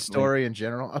feel-good recently. story in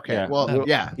general. Okay, Yeah. well,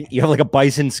 yeah. You have like a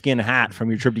bison skin hat from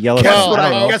your trip to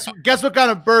Yellowstone. Guess what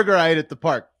kind of burger I ate at the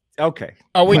park? Okay.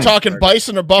 Are we talking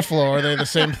bison or buffalo? Are they the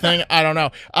same thing? I don't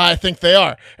know. I think they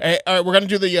are. All right, we're going to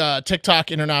do the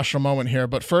TikTok international moment here.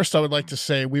 But first, I would like to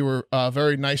say we were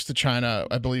very nice to China,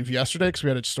 I believe, yesterday, because we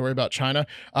had a story about China.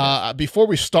 Before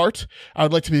we start, I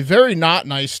would like to be very not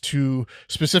nice to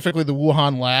specifically the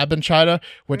Wuhan lab in China,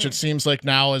 which it seems like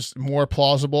now is more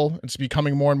plausible. It's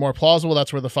becoming more and more plausible.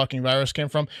 That's where the fucking virus came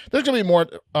from. There's going to be more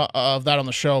of that on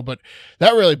the show, but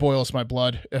that really boils my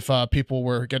blood if people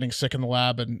were getting sick in the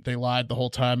lab and they lied the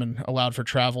whole time and allowed for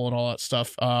travel and all that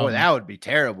stuff. Boy, that would be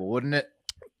terrible, wouldn't it?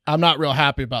 I'm not real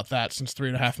happy about that since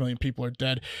 3.5 million people are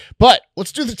dead. But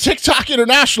let's do the TikTok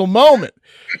international moment.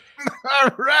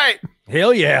 All right.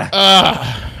 Hell yeah.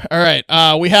 All right.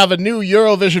 We have a new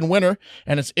Eurovision winner,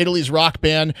 and it's Italy's rock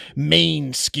band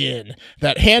Måneskin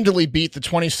that handily beat the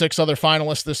 26 other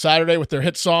finalists this Saturday with their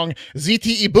hit song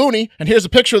Ziti Ibuni. And here's a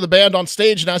picture of the band on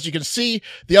stage. And as you can see,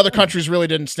 the other countries really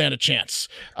didn't stand a chance.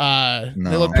 They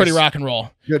look pretty rock and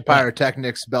roll. Good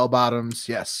pyrotechnics, bell bottoms,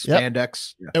 yes,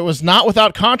 spandex. Yep. It was not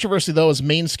without controversy, though, as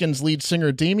Måneskin's lead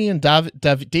singer Damien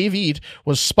David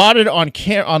was spotted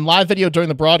on live video during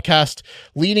the broadcast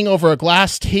leaning over a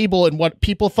glass table in what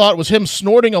people thought was him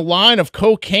snorting a line of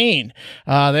cocaine.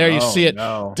 There you see it.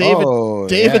 No.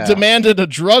 David demanded a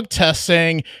drug test,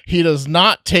 saying he does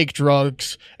not take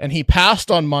drugs, and he passed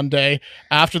on Monday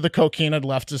after the cocaine had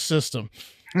left his system.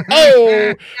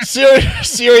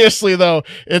 Seriously though,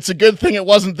 it's a good thing it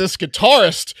wasn't this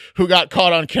guitarist who got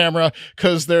caught on camera,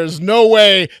 because there's no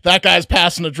way that guy's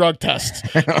passing a drug test.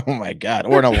 Oh my god,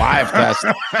 or in a live test.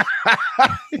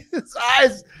 His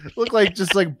eyes look like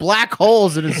just like black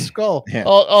holes in his skull. Yeah.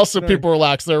 Also, people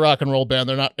relax. They're a rock and roll band.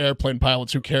 They're not airplane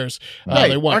pilots. Who cares?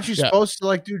 They won. Aren't you supposed to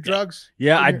like do drugs?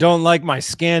 Yeah, I don't like my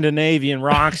Scandinavian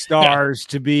rock stars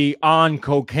to be on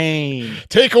cocaine.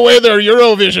 Take away their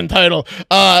Eurovision title.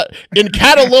 In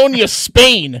Catalonia,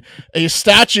 Spain, a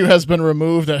statue has been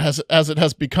removed as it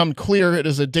has become clear it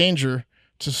is a danger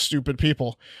to stupid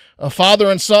people. A father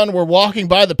and son were walking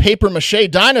by the papier-mâché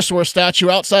dinosaur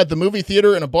statue outside the movie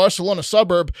theater in a Barcelona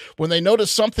suburb when they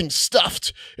noticed something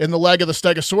stuffed in the leg of the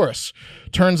Stegosaurus.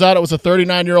 Turns out it was a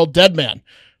 39-year-old dead man.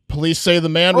 Police say the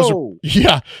man was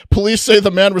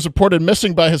reported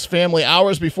missing by his family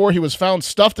hours before he was found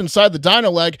stuffed inside the dino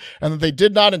leg, and that they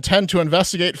did not intend to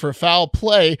investigate for foul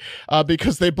play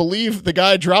because they believe the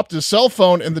guy dropped his cell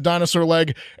phone in the dinosaur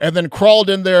leg and then crawled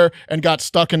in there and got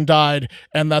stuck and died,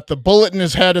 and that the bullet in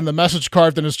his head and the message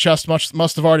carved in his chest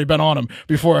must have already been on him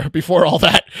before all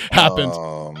that happened.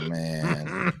 Oh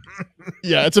man.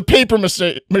 Yeah, it's a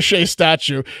papier-mâché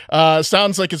statue.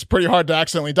 Sounds like it's pretty hard to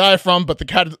accidentally die from, but the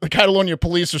Catalonia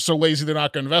police are so lazy they're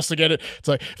not going to investigate it. It's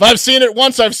like, if I've seen it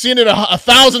once, I've seen it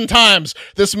 1,000 times.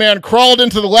 This man crawled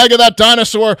into the leg of that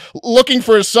dinosaur looking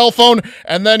for his cell phone,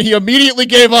 and then he immediately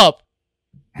gave up.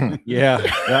 Yeah.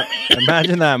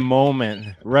 Imagine that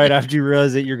moment right after you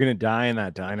realize that you're going to die in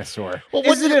that dinosaur. Well,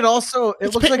 isn't it also?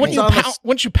 It looks like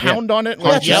once you pound on it,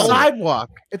 like it's a sidewalk.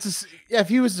 If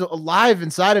he was alive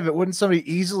inside of it, wouldn't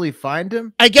somebody easily find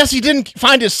him? I guess he didn't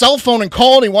find his cell phone and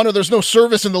call anyone, or there's no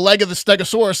service in the leg of the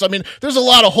Stegosaurus. I mean, there's a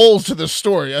lot of holes to this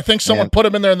story. I think someone put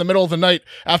him in there in the middle of the night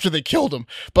after they killed him,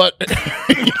 but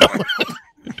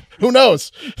who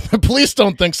knows? The police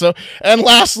don't think so. And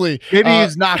lastly, maybe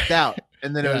he's knocked out.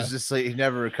 And then it was just like he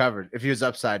never recovered. If he was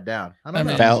upside down, I don't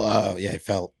know. He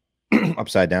fell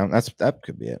upside down. That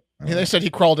could be it. They said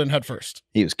he crawled in head first.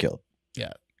 He was killed.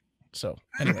 Yeah. So,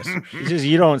 anyways, it's just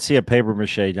you don't see a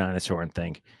papier-mâché dinosaur and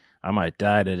think I might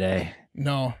die today.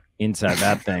 No, inside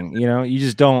that thing, you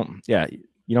just don't. Yeah,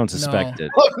 you don't suspect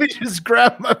it. Let me just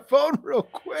grab my phone real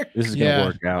quick. This is gonna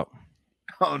work out.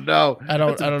 Oh no, I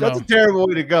don't know. That's a terrible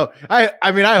way to go.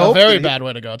 I mean, I hope a very bad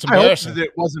way to go. It's embarrassing. I hope that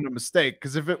it wasn't a mistake,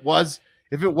 because if it was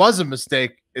a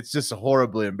mistake, it's just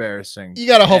horribly embarrassing. You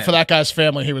gotta hope for that guy's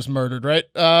family he was murdered, right?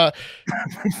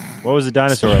 What was the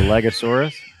dinosaur? A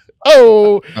Legosaurus?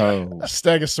 Oh,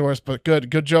 Stegosaurus, but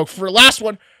good joke. For last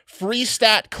one,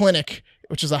 Freestat Clinic,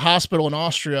 which is a hospital in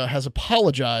Austria, has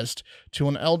apologized to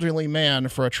an elderly man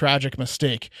for a tragic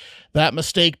mistake. That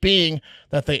mistake being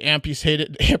that they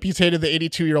amputated the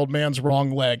 82-year-old man's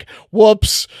wrong leg.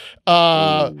 Whoops.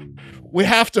 We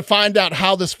have to find out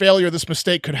how this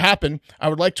mistake could happen. I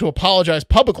would like to apologize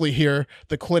publicly here,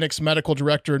 the clinic's medical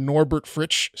director, Norbert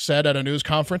Fritsch, said at a news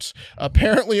conference.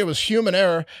 Apparently it was human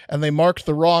error and they marked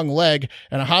the wrong leg,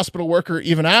 and a hospital worker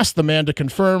even asked the man to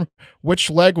confirm which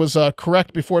leg was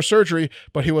correct before surgery,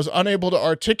 but he was unable to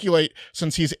articulate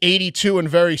since he's 82 and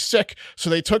very sick, so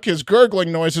they took his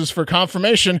gurgling noises for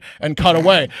confirmation and cut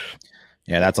away.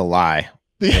 Yeah, that's a lie.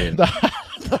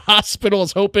 The hospital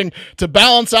is hoping to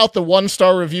balance out the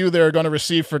 1-star review they're going to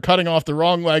receive for cutting off the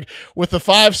wrong leg with a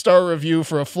 5-star review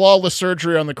for a flawless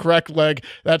surgery on the correct leg.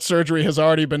 That surgery has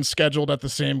already been scheduled at the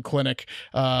same clinic.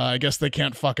 I guess they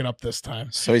can't fuck it up this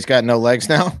time. So he's got no legs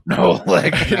now? No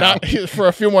leg. For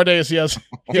a few more days, he was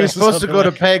supposed to go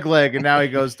to peg leg, and now he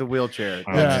goes to wheelchair.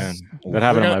 Oh, yeah. That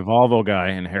happened to my Volvo guy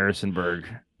in Harrisonburg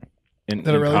in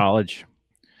college.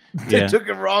 They took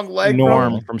a wrong leg.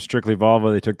 Norm from Strictly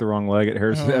Volvo. They took the wrong leg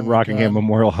at Rockingham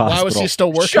Memorial Hospital. Why was he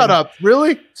still working? Shut up!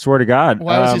 Really? Swear to God.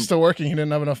 Why was he still working? He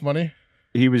didn't have enough money.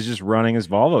 He was just running his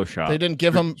Volvo shop. They didn't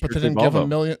give him, but they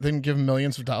didn't give him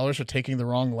millions of dollars for taking the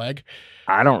wrong leg.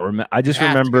 I don't remember. I just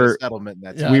remember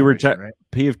we were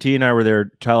PFT and I were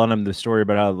there telling him the story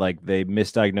about how like they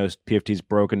misdiagnosed PFT's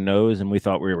broken nose, and we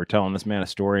thought we were telling this man a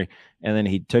story, and then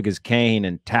he took his cane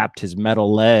and tapped his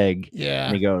metal leg. Yeah,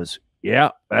 and he goes, "Yeah,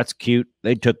 that's cute.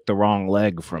 They took the wrong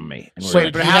leg from me." And so,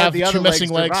 but how did the other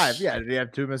missing legs? Yeah, did he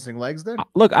have 2 missing legs then?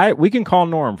 Look, we can call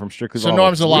Norm from Strictly Volvo. So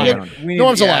Norm's a liar.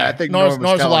 Norm's a liar. I think Norm's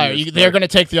a liar. They're going to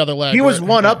take the other leg. He was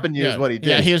one up in you, is what he did.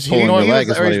 Yeah, he was pulling your leg.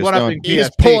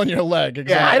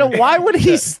 Exactly. Yeah, I don't. Why would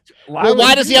he?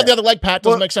 Why does he have the other leg, Pat?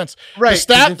 Doesn't make sense. Right.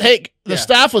 The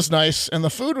staff was nice, and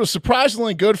the food was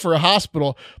surprisingly good for a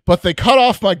hospital, but they cut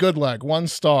off my good leg, 1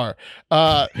 star.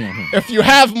 If you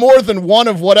have more than one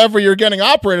of whatever you're getting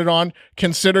operated on,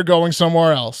 consider going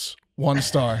somewhere else. 1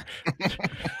 star.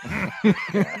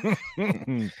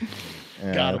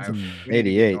 Got him.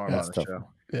 88. That's tough.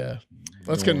 Yeah.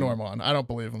 Let's get Norm on. I don't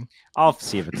believe him. I'll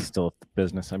see if it's still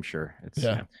business. I'm sure.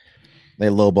 They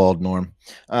lowballed Norm.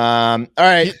 All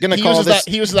right,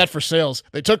 he uses that for sales.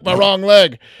 They took my wrong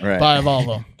leg. Right. Buy a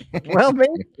Volvo. Well,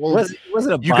 maybe was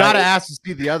it a you got to ask to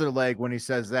see the other leg when he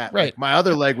says that. Right. Like, my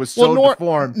other leg was so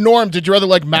deformed. Norm, did your other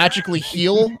leg magically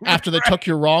heal after they took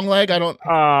your wrong leg? I don't.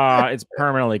 It's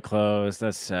permanently closed.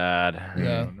 That's sad.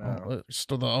 Yeah. Well,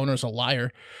 still, the owner's a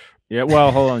liar. Yeah,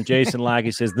 well, hold on. Jason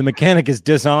Lackey says the mechanic is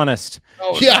dishonest.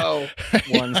 Oh, yeah. No.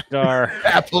 1 star.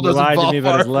 Apple doesn't lied fall to me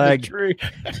about his leg.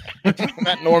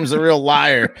 That Norm's a real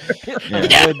liar.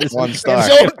 Yeah. 1 star.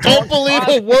 Don't believe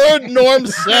a word Norm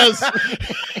says.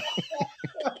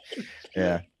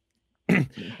 Yeah.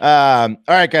 All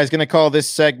right, guys, gonna call this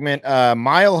segment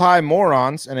Mile High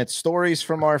Morons, and it's stories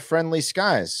from our friendly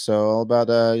skies. So all about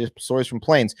stories from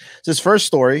planes. So this first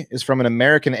story is from an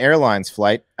American Airlines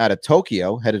flight out of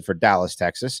Tokyo headed for Dallas,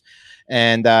 Texas,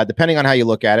 and depending on how you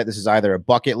look at it, this is either a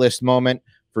bucket list moment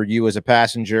for you as a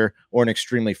passenger or an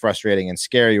extremely frustrating and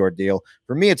scary ordeal.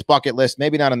 For me, it's bucket list.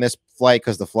 Maybe not on this flight,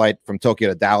 because the flight from Tokyo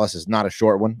to Dallas is not a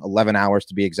short one, 11 hours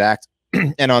to be exact.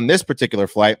 And on this particular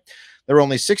flight, there were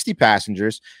only 60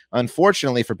 passengers.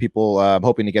 Unfortunately, for people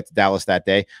hoping to get to Dallas that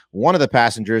day, one of the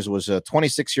passengers was a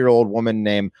 26-year-old woman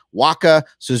named Waka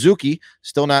Suzuki.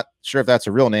 Still not sure if that's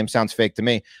a real name. Sounds fake to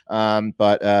me,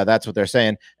 but that's what they're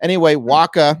saying. Anyway,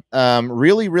 Waka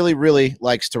really, really, really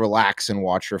likes to relax and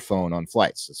watch her phone on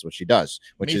flights. That's what she does,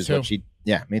 which is what she...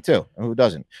 Yeah, me too. Who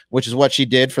doesn't? Which is what she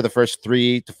did for the first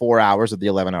 3 to 4 hours of the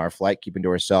 11-hour flight, keeping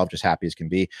to herself, just happy as can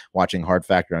be, watching Hard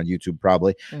Factor on YouTube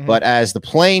probably. But as the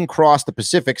plane crossed the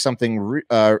Pacific, something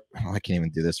I can't even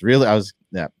do this. Really,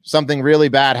 something really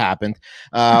bad happened.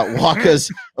 Waka's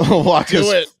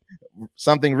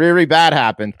something really bad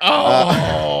happened.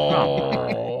 Oh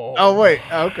wait,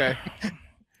 okay.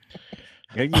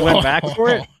 You went back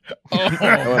for it. Oh,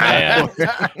 man.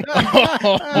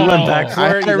 You went back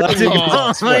for it. You left it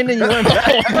behind and you went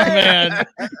back.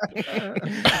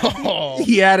 Oh,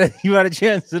 man. You had a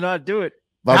chance to not do it.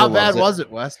 How bad was it,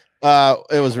 Wes?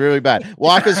 It was really bad.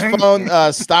 Waka's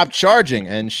phone stopped charging,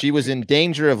 and she was in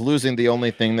danger of losing the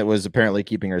only thing that was apparently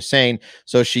keeping her sane.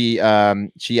 So she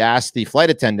asked the flight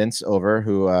attendants over,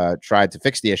 who tried to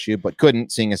fix the issue but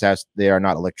couldn't, seeing as they are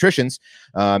not electricians.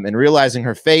 And realizing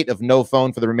her fate of no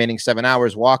phone for the remaining 7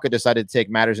 hours, Waka decided to take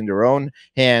matters into her own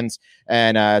hands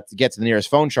and to get to the nearest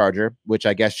phone charger, which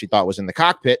I guess she thought was in the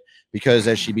cockpit, because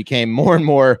as she became more and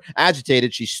more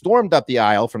agitated, she stormed up the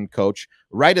aisle from the coach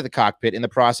right at the cockpit, in the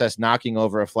process knocking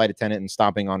over a flight attendant and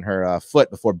stomping on her foot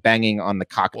before banging on the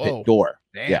cockpit door.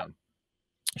 Damn. Yeah.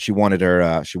 she wanted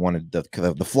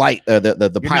the flight,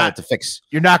 the pilot to fix.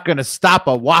 You're not going to stop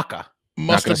a Waka.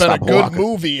 Must have been a good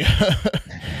movie.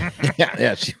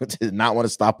 yeah, she did not want to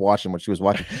stop watching what she was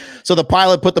watching. So the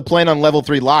pilot put the plane on level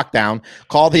 3 lockdown,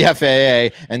 called the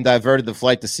FAA, and diverted the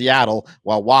flight to Seattle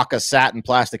while Waka sat in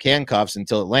plastic handcuffs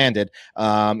until it landed.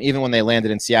 Even when they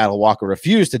landed in Seattle, Waka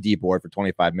refused to deboard for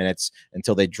 25 minutes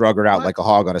until they drug her out like a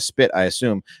hog on a spit, I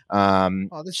assume.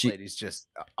 This lady's just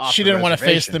she didn't want to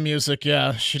face the music.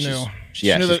 Yeah, she knew.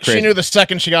 She knew knew the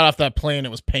second she got off that plane,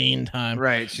 it was pain time.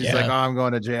 Right. She's like, oh, I'm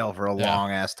going to jail for a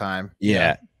long ass time.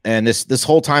 Yeah. And this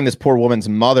whole time, this poor woman's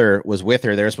mother was with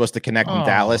her. They were supposed to connect in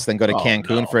Dallas, then go to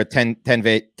Cancun for a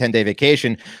 10-day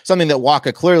vacation, something that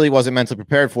Waka clearly wasn't mentally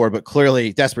prepared for, but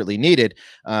clearly desperately needed.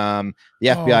 The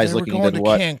FBI is looking into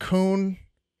what Cancun.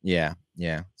 Yeah.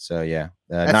 So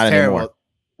that's not terrible. anymore.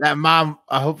 That mom,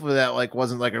 hopefully that like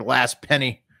wasn't like her last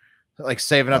penny, like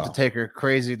saving up to take her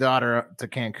crazy daughter to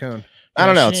Cancun. I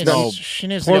don't know. She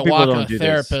needs to get Waka a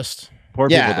therapist. Poor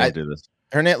people don't do this.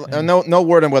 Her name, no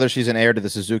word on whether she's an heir to the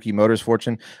Suzuki Motors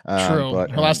fortune. True.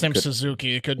 But, her last name's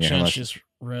Suzuki. It could change. She's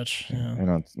rich. Yeah. I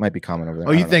know it might be common over there.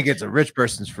 Oh, you think it's a rich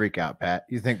person's freak out, Pat?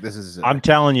 You think this is? I'm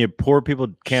telling you, poor people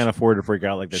can't afford to freak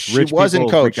out like this. Rich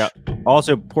wasn't coach.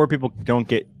 Also, poor people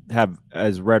don't have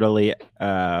as readily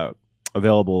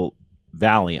available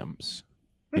Valiums.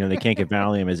 You know, they can't get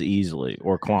Valium as easily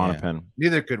or Klonopin. Yeah.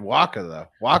 Neither could Waka though.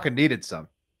 Waka needed some.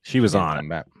 She was on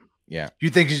it. Yeah. You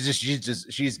think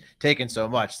she's taking so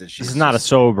much that she's this is not a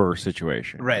sober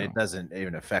situation. Right. It doesn't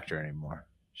even affect her anymore.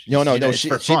 No.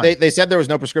 They said there was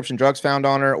no prescription drugs found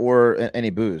on her or any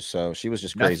booze, so she was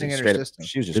just crazy.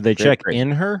 She was just. Did they check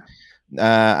in her?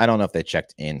 I don't know if they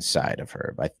checked inside of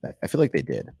her, but I feel like they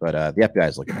did. But the FBI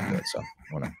is looking into it, so I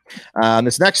don't know.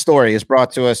 This next story is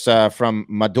brought to us from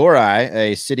Madurai,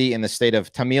 a city in the state of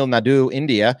Tamil Nadu,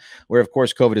 India, where, of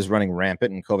course, COVID is running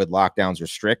rampant and COVID lockdowns are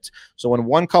strict. So when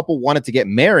one couple wanted to get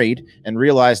married and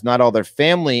realized not all their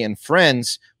family and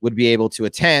friends would be able to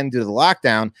attend due to the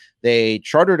lockdown, they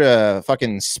chartered a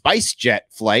fucking Spice Jet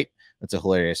flight. That's a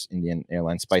hilarious Indian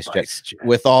airline, Spice Jet,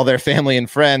 with all their family and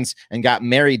friends, and got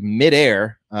married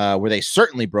midair, where they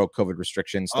certainly broke COVID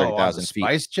restrictions, 30,000 feet.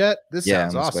 Spice Jet? This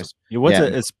sounds awesome.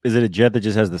 Is it a jet that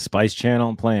just has the Spice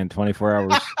Channel playing 24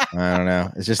 hours? I don't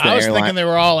know. It's just I was thinking they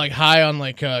were all like high on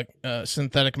like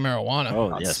synthetic marijuana.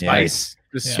 Oh, yes. Spice.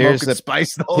 Here's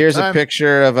a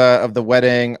picture of the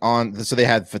wedding so they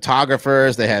had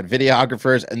photographers, they had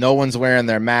videographers, and no one's wearing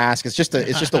their mask. It's just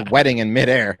a wedding in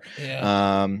midair.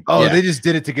 Yeah. They just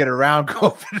did it to get around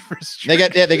COVID restrictions. They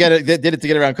did it to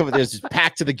get around COVID. There's just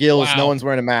packed to the gills. Wow. No one's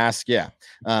wearing a mask. Yeah.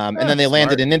 And then they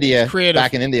landed in India,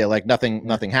 back in India, like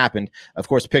nothing happened. Of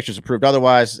course, pictures are proved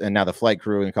otherwise, and now the flight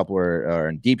crew and a couple are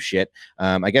in deep shit.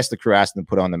 I guess the crew asked them to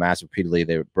put on the mask repeatedly.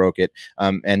 They broke it.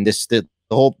 And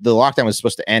the lockdown was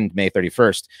supposed to end May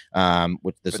 31st. So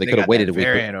they could have waited a week.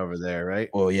 Variant over there, right?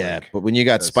 Oh yeah, but when you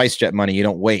got Spice Jet money, you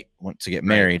don't wait to get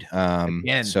married.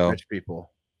 Rich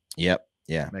people. Yep.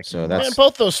 Yeah. So that's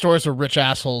both those stories are rich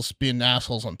assholes being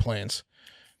assholes on planes.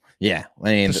 Yeah,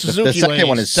 I mean the second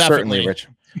one is certainly rich.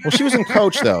 Well, she was in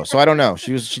coach though, so I don't know.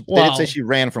 They did say she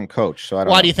ran from coach, so I don't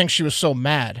know. Why do you think she was so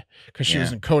mad? Because she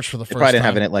was in coach for the first time. Probably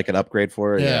didn't have like an upgrade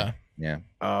for her. Yeah. Yeah.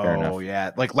 Oh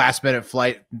yeah, like last minute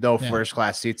flight, no first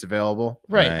class seats available.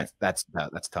 Right. That's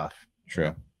tough.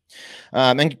 True.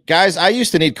 And guys, I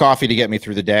used to need coffee to get me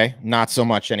through the day. Not so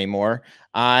much anymore.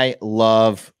 I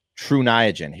love True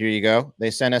Niagen. Here you go.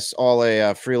 They sent us all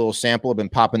a free little sample. I've been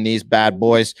popping these bad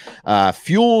boys.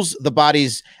 Fuels the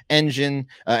body's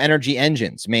energy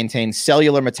engines, maintains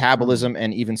cellular metabolism,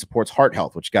 and even supports heart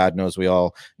health, which God knows we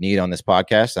all need on this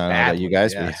podcast. I don't know about you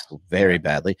guys, but very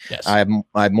badly. Yes. I have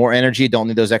more energy. Don't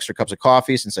need those extra cups of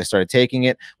coffee since I started taking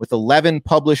it. With 11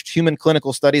 published human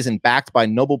clinical studies and backed by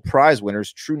Nobel Prize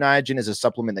winners, True Niagen is a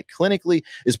supplement that clinically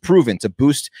is proven to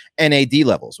boost NAD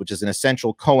levels, which is an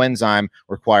essential coenzyme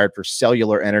required for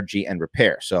cellular energy and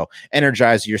repair. So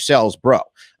energize your cells, bro.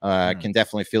 I can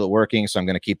definitely feel it working. So I'm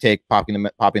going to keep popping them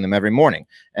every morning.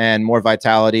 And more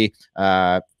vitality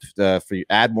add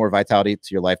more vitality to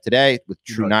your life today with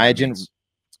True Niagen.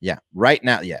 Yeah, right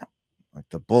now. Yeah. Like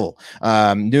the bull.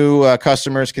 New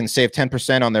customers can save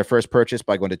 10% on their first purchase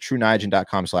by going to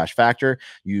TrueNiagen.com/factor.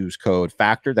 Use code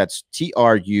FACTOR. That's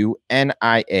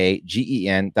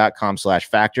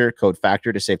TrueNiagen.com/factor. Code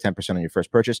FACTOR to save 10% on your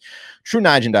first purchase.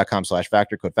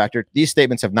 TrueNiagen.com/factor. Code FACTOR. These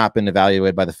statements have not been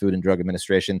evaluated by the Food and Drug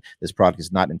Administration. This product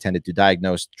is not intended to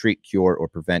diagnose, treat, cure, or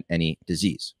prevent any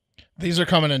disease. These are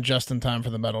coming in just in time for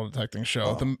the metal detecting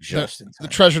show. The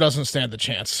treasure doesn't stand a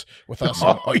chance with us.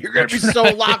 Oh, you're gonna be so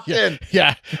locked in.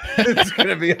 Yeah. It's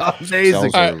gonna be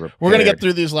amazing. All right, we're gonna get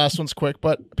through these last ones quick,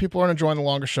 but people aren't enjoying the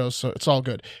longer shows, so it's all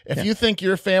good. If you think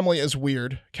your family is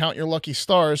weird, count your lucky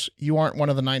stars. You aren't one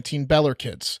of the 19 Beller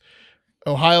kids.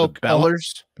 Ohio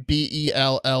Bellers,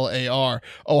 Bellar.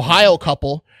 Ohio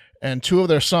couple and two of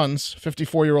their sons,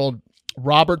 54-year-old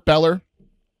Robert Beller,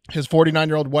 his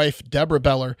 49-year-old wife, Deborah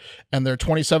Beller, and their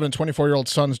 27 and 24-year-old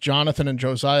sons, Jonathan and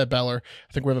Josiah Beller.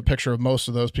 I think we have a picture of most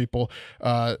of those people.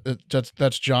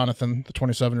 That's Jonathan, the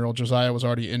 27-year-old. Josiah was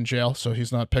already in jail, so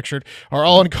he's not pictured. Are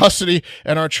all in custody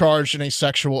and are charged in a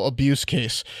sexual abuse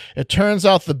case. It turns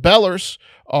out the Bellers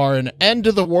are an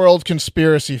end-of-the-world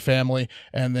conspiracy family,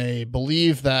 and they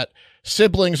believe that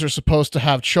siblings are supposed to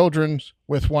have children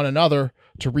with one another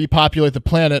to repopulate the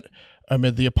planet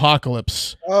amid the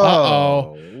apocalypse.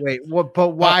 Wait, what? But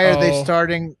why are they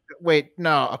starting? Wait,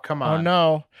 no, come on.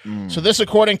 Oh no. So this,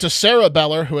 according to Sarah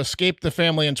Beller, who escaped the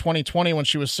family in 2020 when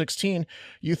she was 16.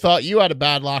 You thought you had a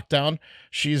bad lockdown.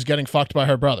 She's getting fucked by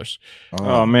her brothers.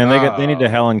 Oh man, they need to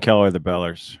Helen Keller the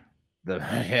Bellers.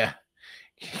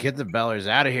 Get the Bellers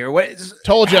out of here. Wait,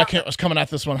 told you I was coming at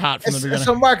this one hot from the beginning.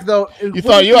 So Mark, though, you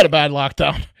thought you had a bad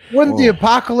lockdown. Wouldn't the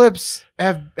apocalypse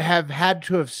have had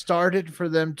to have started for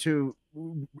them to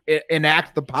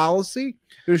enact the policy?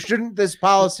 Or shouldn't this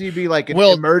policy be like an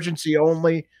emergency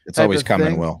only? It's always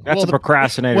coming, Will. That's a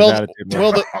procrastinator's attitude.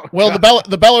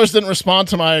 The Bellers didn't respond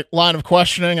to my line of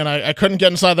questioning, and I couldn't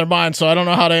get inside their mind, so I don't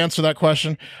know how to answer that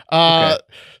question. Okay.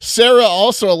 Sarah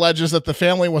also alleges that the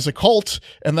family was a cult,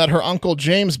 and that her uncle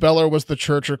James Beller was the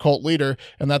church or cult leader,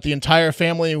 and that the entire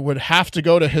family would have to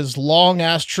go to his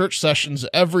long-ass church sessions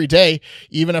every day,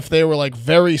 even if they were like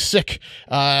very sick.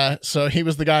 So he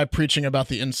was the guy preaching about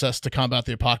the incest to combat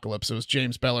the apocalypse. It was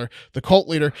James Beller, the cult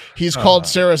leader. He's called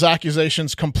Sarah's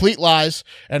accusations complete lies,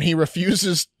 and he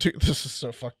refuses to. This is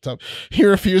so fucked up. He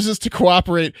refuses to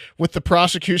cooperate with the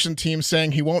prosecution team,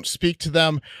 saying he won't speak to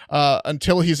them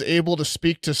until he's able to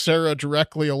speak to Sarah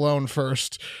directly alone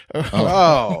first.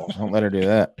 Don't let her do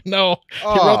that. No, he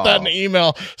wrote that in an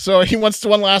email. So he wants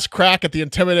one last crack at the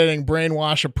intimidating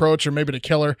brainwash approach, or maybe to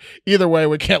kill her. Either way,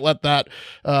 we can't let that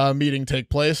meeting take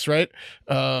place, right?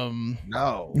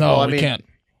 No, we can't.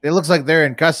 It looks like they're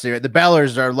in custody. The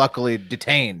Bellers are luckily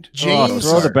detained. Throw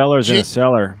the Bellers in a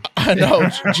cellar. I know.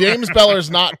 James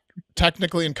Beller's not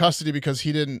technically in custody because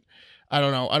he didn't. I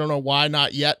don't know why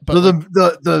not yet. But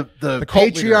the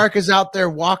patriarch is out there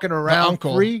walking around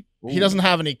free. He doesn't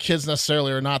have any kids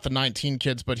necessarily, or not the 19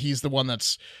 kids, but he's the one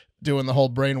that's doing the whole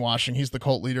brainwashing. He's the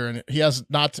cult leader, and he's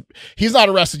not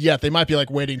arrested yet. They might be like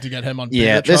waiting to get him on.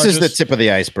 Yeah, this is the tip of the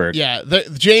iceberg. Yeah,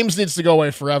 James needs to go away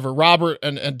forever. Robert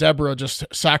and Deborah just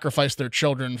sacrificed their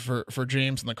children for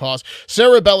James and the cause.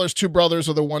 Sarah Beller's two brothers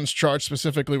are the ones charged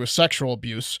specifically with sexual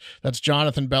abuse. That's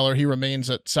Jonathan Beller. He remains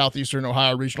at Southeastern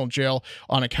Ohio Regional Jail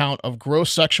on account of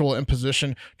gross sexual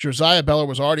imposition. Josiah Beller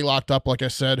was already locked up, like I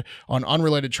said, on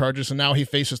unrelated charges, and now he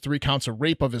faces 3 counts of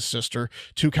rape of his sister,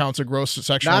 2 counts of gross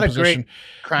sexual imposition. Great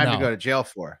crime to go to jail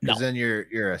for, because then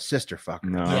you're a sister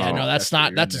fucker.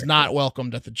 That is not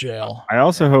welcomed at the jail. I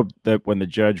also hope that when the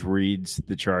judge reads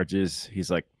the charges,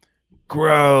 he's like,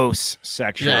 gross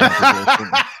sexual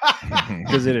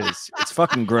because it's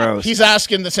fucking gross. He's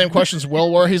asking the same questions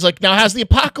Will were. He's like, now has the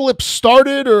apocalypse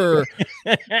started, or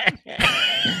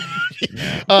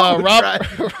Robert,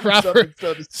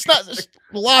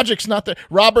 logic's not there.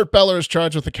 Robert Beller is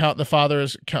charged with the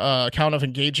father's count of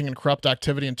engaging in corrupt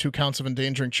activity and 2 counts of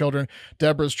endangering children.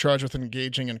 Deborah's charged with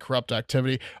engaging in corrupt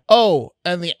activity.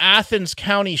 And the Athens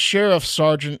County Sheriff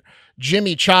Sergeant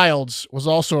Jimmy Childs was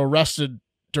also arrested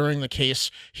during the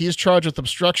case. He is charged with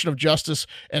obstruction of justice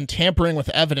and tampering with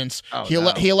evidence. He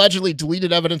allegedly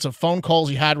deleted evidence of phone calls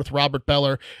he had with Robert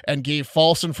Beller and gave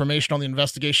false information on the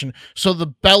investigation. So the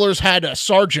Bellers had a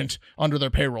sergeant under their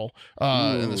payroll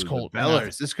in this cult.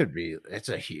 Bellers, it could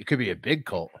be a big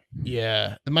cult.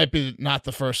 Yeah, it might be not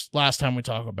the last time we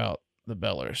talk about the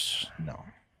Bellers. No.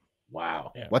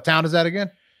 Wow. Yeah. What town is that again?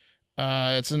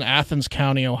 It's in Athens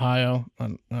County, Ohio. I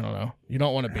don't know. You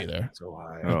don't want to be there. It's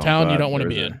Ohio. A town you don't want to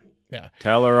be in. Yeah.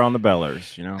 Tell her on the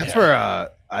Bellers, That's where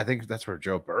I think that's where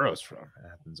Joe Burrow's from,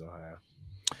 Athens, Ohio.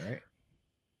 Right?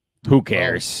 Who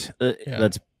cares?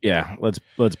 Let's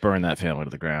burn that family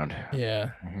to the ground.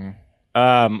 Yeah.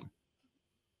 Mm-hmm.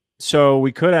 So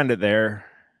we could end it there.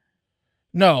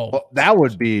 No. Well, that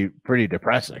would be pretty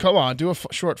depressing. Come on, do a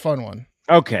short, fun one.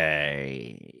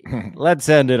 Okay, let's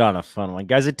end it on a fun one,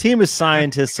 guys. A team of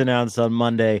scientists announced on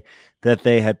Monday that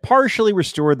they had partially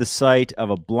restored the sight of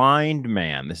a blind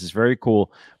man. This is very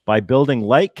cool. By building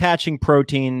light-catching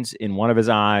proteins in one of his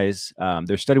eyes.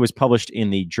 Their study was published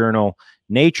in the journal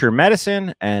Nature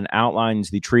Medicine and outlines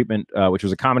the treatment, which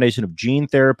was a combination of gene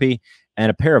therapy and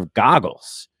a pair of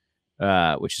goggles,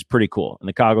 which is pretty cool. And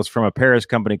the goggles from a Paris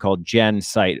company called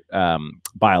GenSight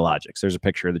Biologics. There's a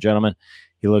picture of the gentleman.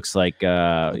 He looks like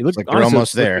he looks like they're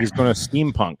almost there. He's going to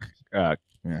steampunk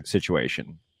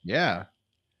situation. Yeah.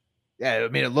 Yeah, I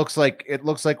mean, it looks like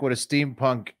what a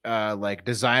steampunk like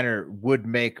designer would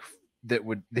make.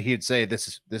 He'd say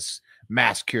this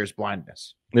mask cures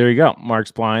blindness. There you go.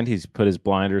 Mark's blind. He's put his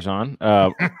blinders on.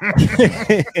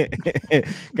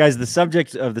 Guys, the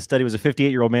subject of the study was a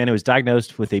 58-year-old man who was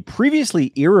diagnosed with a previously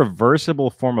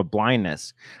irreversible form of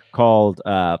blindness called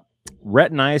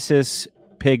retinitis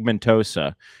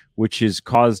pigmentosa, which is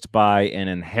caused by an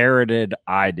inherited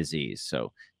eye disease.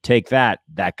 So take that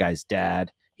guy's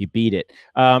dad. He beat it.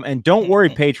 And don't worry,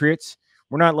 Patriots.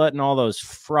 We're not letting all those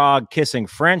frog-kissing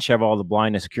French have all the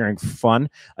blindness-curing fun.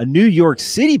 A New York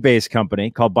City-based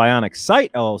company called Bionic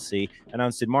Sight LLC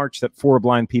announced in March that 4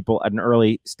 blind people at an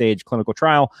early-stage clinical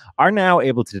trial are now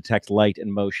able to detect light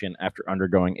and motion after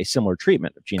undergoing a similar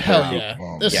treatment of gene therapy. Hell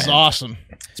yeah. This is awesome.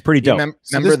 It's pretty dope.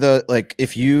 Remember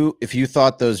if you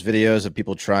thought those videos of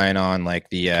people trying on like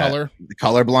the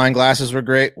colorblind glasses were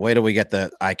great, wait till we get the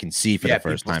I can see for the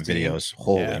first time videos.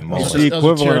 Holy moly. It's the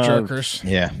equivalent of,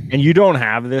 and you don't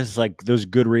have this, like, there's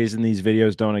good reason these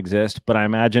videos don't exist, but I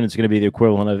imagine it's going to be the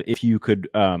equivalent of if you could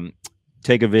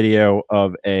take a video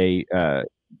of a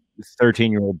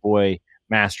 13-year-old boy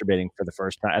masturbating for the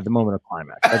first time at the moment of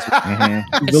climax. That's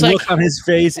the look on his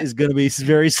face is going to be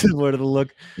very similar to the look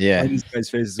on these guys'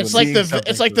 faces. It's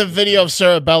like the video of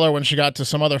Sarah Beller when she got to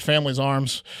some other family's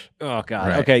arms. Oh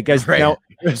God. Okay, guys. Now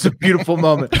it's a beautiful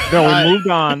moment. No, we moved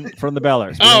on from the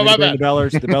Bellers. Oh, my bad. The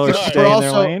Bellers stay in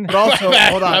their lane. But also,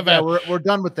 hold on. Yeah, we're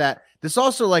done with that. This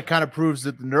also like kind of proves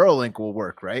that the Neuralink will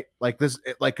work, right? Like this,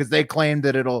 because they claim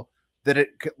that it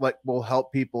will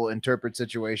help people interpret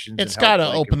situations. It's got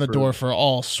to open the door for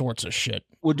all sorts of shit.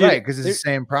 Well, right, because it's the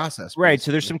same process. Right.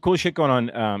 So there's some cool shit going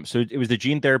on. So it was the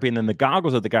gene therapy, and then the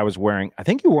goggles that the guy was wearing. I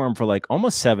think he wore them for like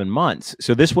almost 7 months.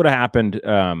 So this would have happened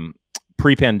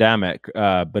pre-pandemic,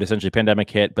 but essentially pandemic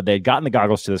hit. But they had gotten the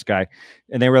goggles to this guy,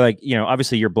 and they were like,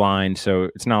 obviously you're blind, so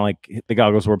it's not like the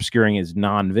goggles were obscuring his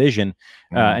non-vision,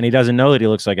 and he doesn't know that he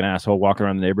looks like an asshole walking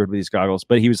around the neighborhood with these goggles.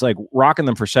 But he was like rocking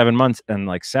them for 7 months, and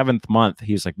like 7th month,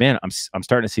 he was like, "Man, I'm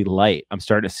starting to see light. I'm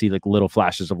starting to see like little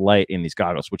flashes of light in these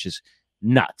goggles, which is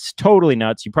nuts, totally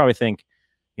nuts." You probably think,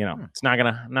 it's not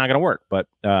gonna work, but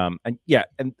and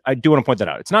I do want to point that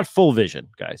out. It's not full vision,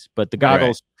 guys, but the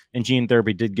goggles. And gene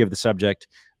therapy did give the subject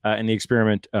in the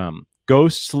experiment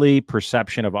ghostly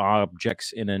perception of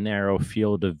objects in a narrow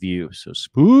field of view. So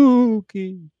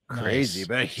spooky. Crazy,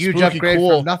 but a huge upgrade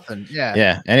for nothing. Yeah.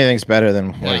 Yeah. Anything's better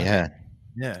than what he had.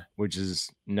 Yeah. Which is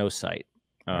no sight.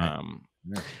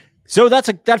 So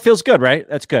that feels good, right?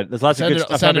 That's good. There's lots of good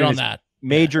stuff happening on that.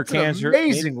 Major cancer,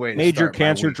 amazing way to major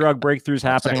cancer drug breakthroughs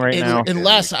happening right now.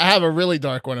 Unless I have a really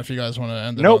dark one, if you guys want to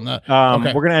end it on that.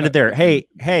 Okay. We're gonna end it there. Hey,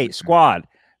 squad.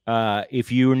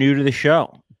 If you are new to the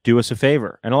show, do us a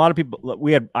favor. And a lot of people,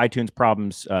 we had iTunes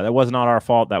problems. That was not our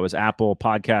fault. That was Apple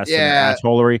Podcasts and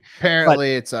assholery.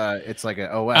 Apparently, it's like an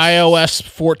OS. iOS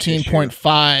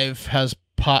 14.5 has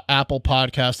Apple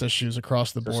Podcast issues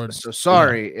across the board. So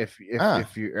sorry if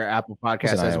your Apple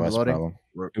Podcast hasn't been loading.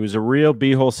 It was a real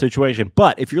beehole situation.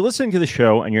 But if you're listening to the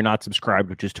show and you're not subscribed,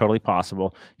 which is totally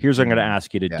possible, here's what I'm going to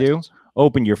ask you to do.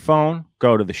 Open your phone,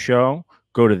 go to the show,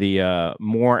 go to the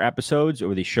more episodes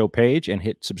or the show page and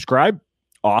hit subscribe.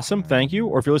 Awesome. Thank you.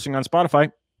 Or if you're listening on Spotify,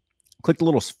 click the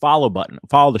little follow button,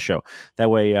 follow the show. That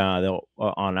way they'll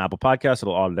on Apple Podcasts,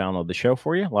 it'll auto download the show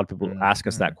for you. A lot of people ask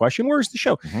us that question. Where's the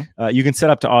show? You can set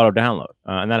up to auto download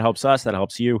and that helps us. That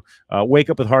helps you wake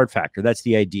up with Hard Factor. That's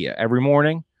the idea. Every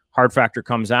morning, Hard Factor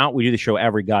comes out. We do the show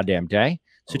every goddamn day.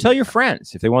 So tell your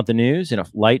friends if they want the news in a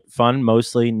light, fun,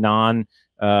 mostly non-Keller,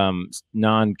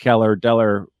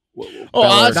 Deller.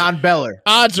 Non-Beller.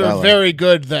 Odds are very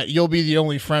good that you'll be the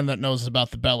only friend that knows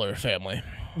about the Beller family.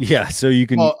 Yeah, so you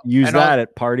can use that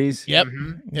at parties. Yep.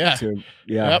 Yeah.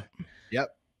 Yep.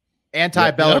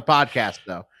 Anti-Beller podcast,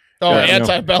 though. Oh,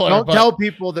 anti-Beller. Don't tell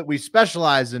people that we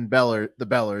specialize in the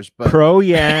Bellers, but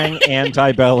pro-Yang,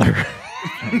 anti-Beller.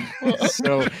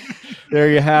 So there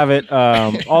you have it.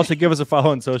 Also, give us a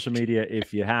follow on social media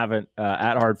if you haven't.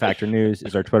 At Hard Factor News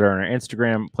is our Twitter and our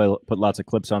Instagram. Put lots of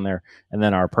clips on there, and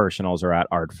then our personals are at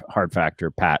Hard Factor,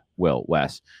 Pat, Will,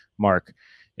 Wes, Mark,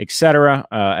 etc.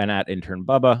 And at Intern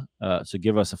Bubba. So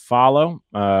give us a follow.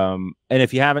 And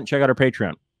if you haven't, check out our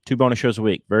Patreon. 2 bonus shows a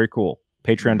week. Very cool.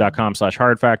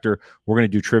 Patreon.com/Hard Factor. We're going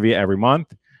to do trivia every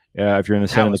month. If you're in the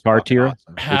Send in the Car tier,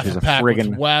 awesome. Half which is a a pack with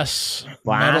friggin' Wes.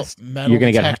 blast. Metal You're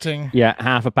gonna detecting. get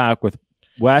half a pack with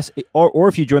Wes, or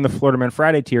if you join the Florida Man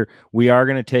Friday tier, we are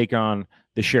going to take on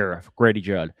the sheriff, Grady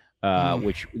Judd,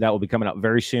 which that will be coming out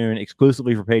very soon,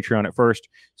 exclusively for Patreon at first.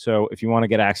 So if you want to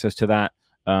get access to that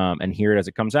and hear it as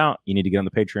it comes out, you need to get on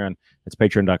the Patreon. It's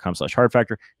patreon.com/Hard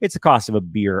Factor. It's the cost of a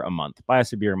beer a month. Buy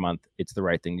us a beer a month. It's the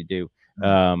right thing to do.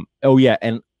 Oh yeah,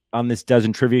 and on this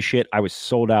dozen trivia shit, I was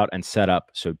sold out and set up,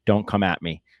 so don't come at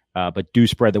me. But do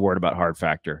spread the word about Hard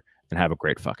Factor and have a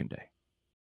great fucking day.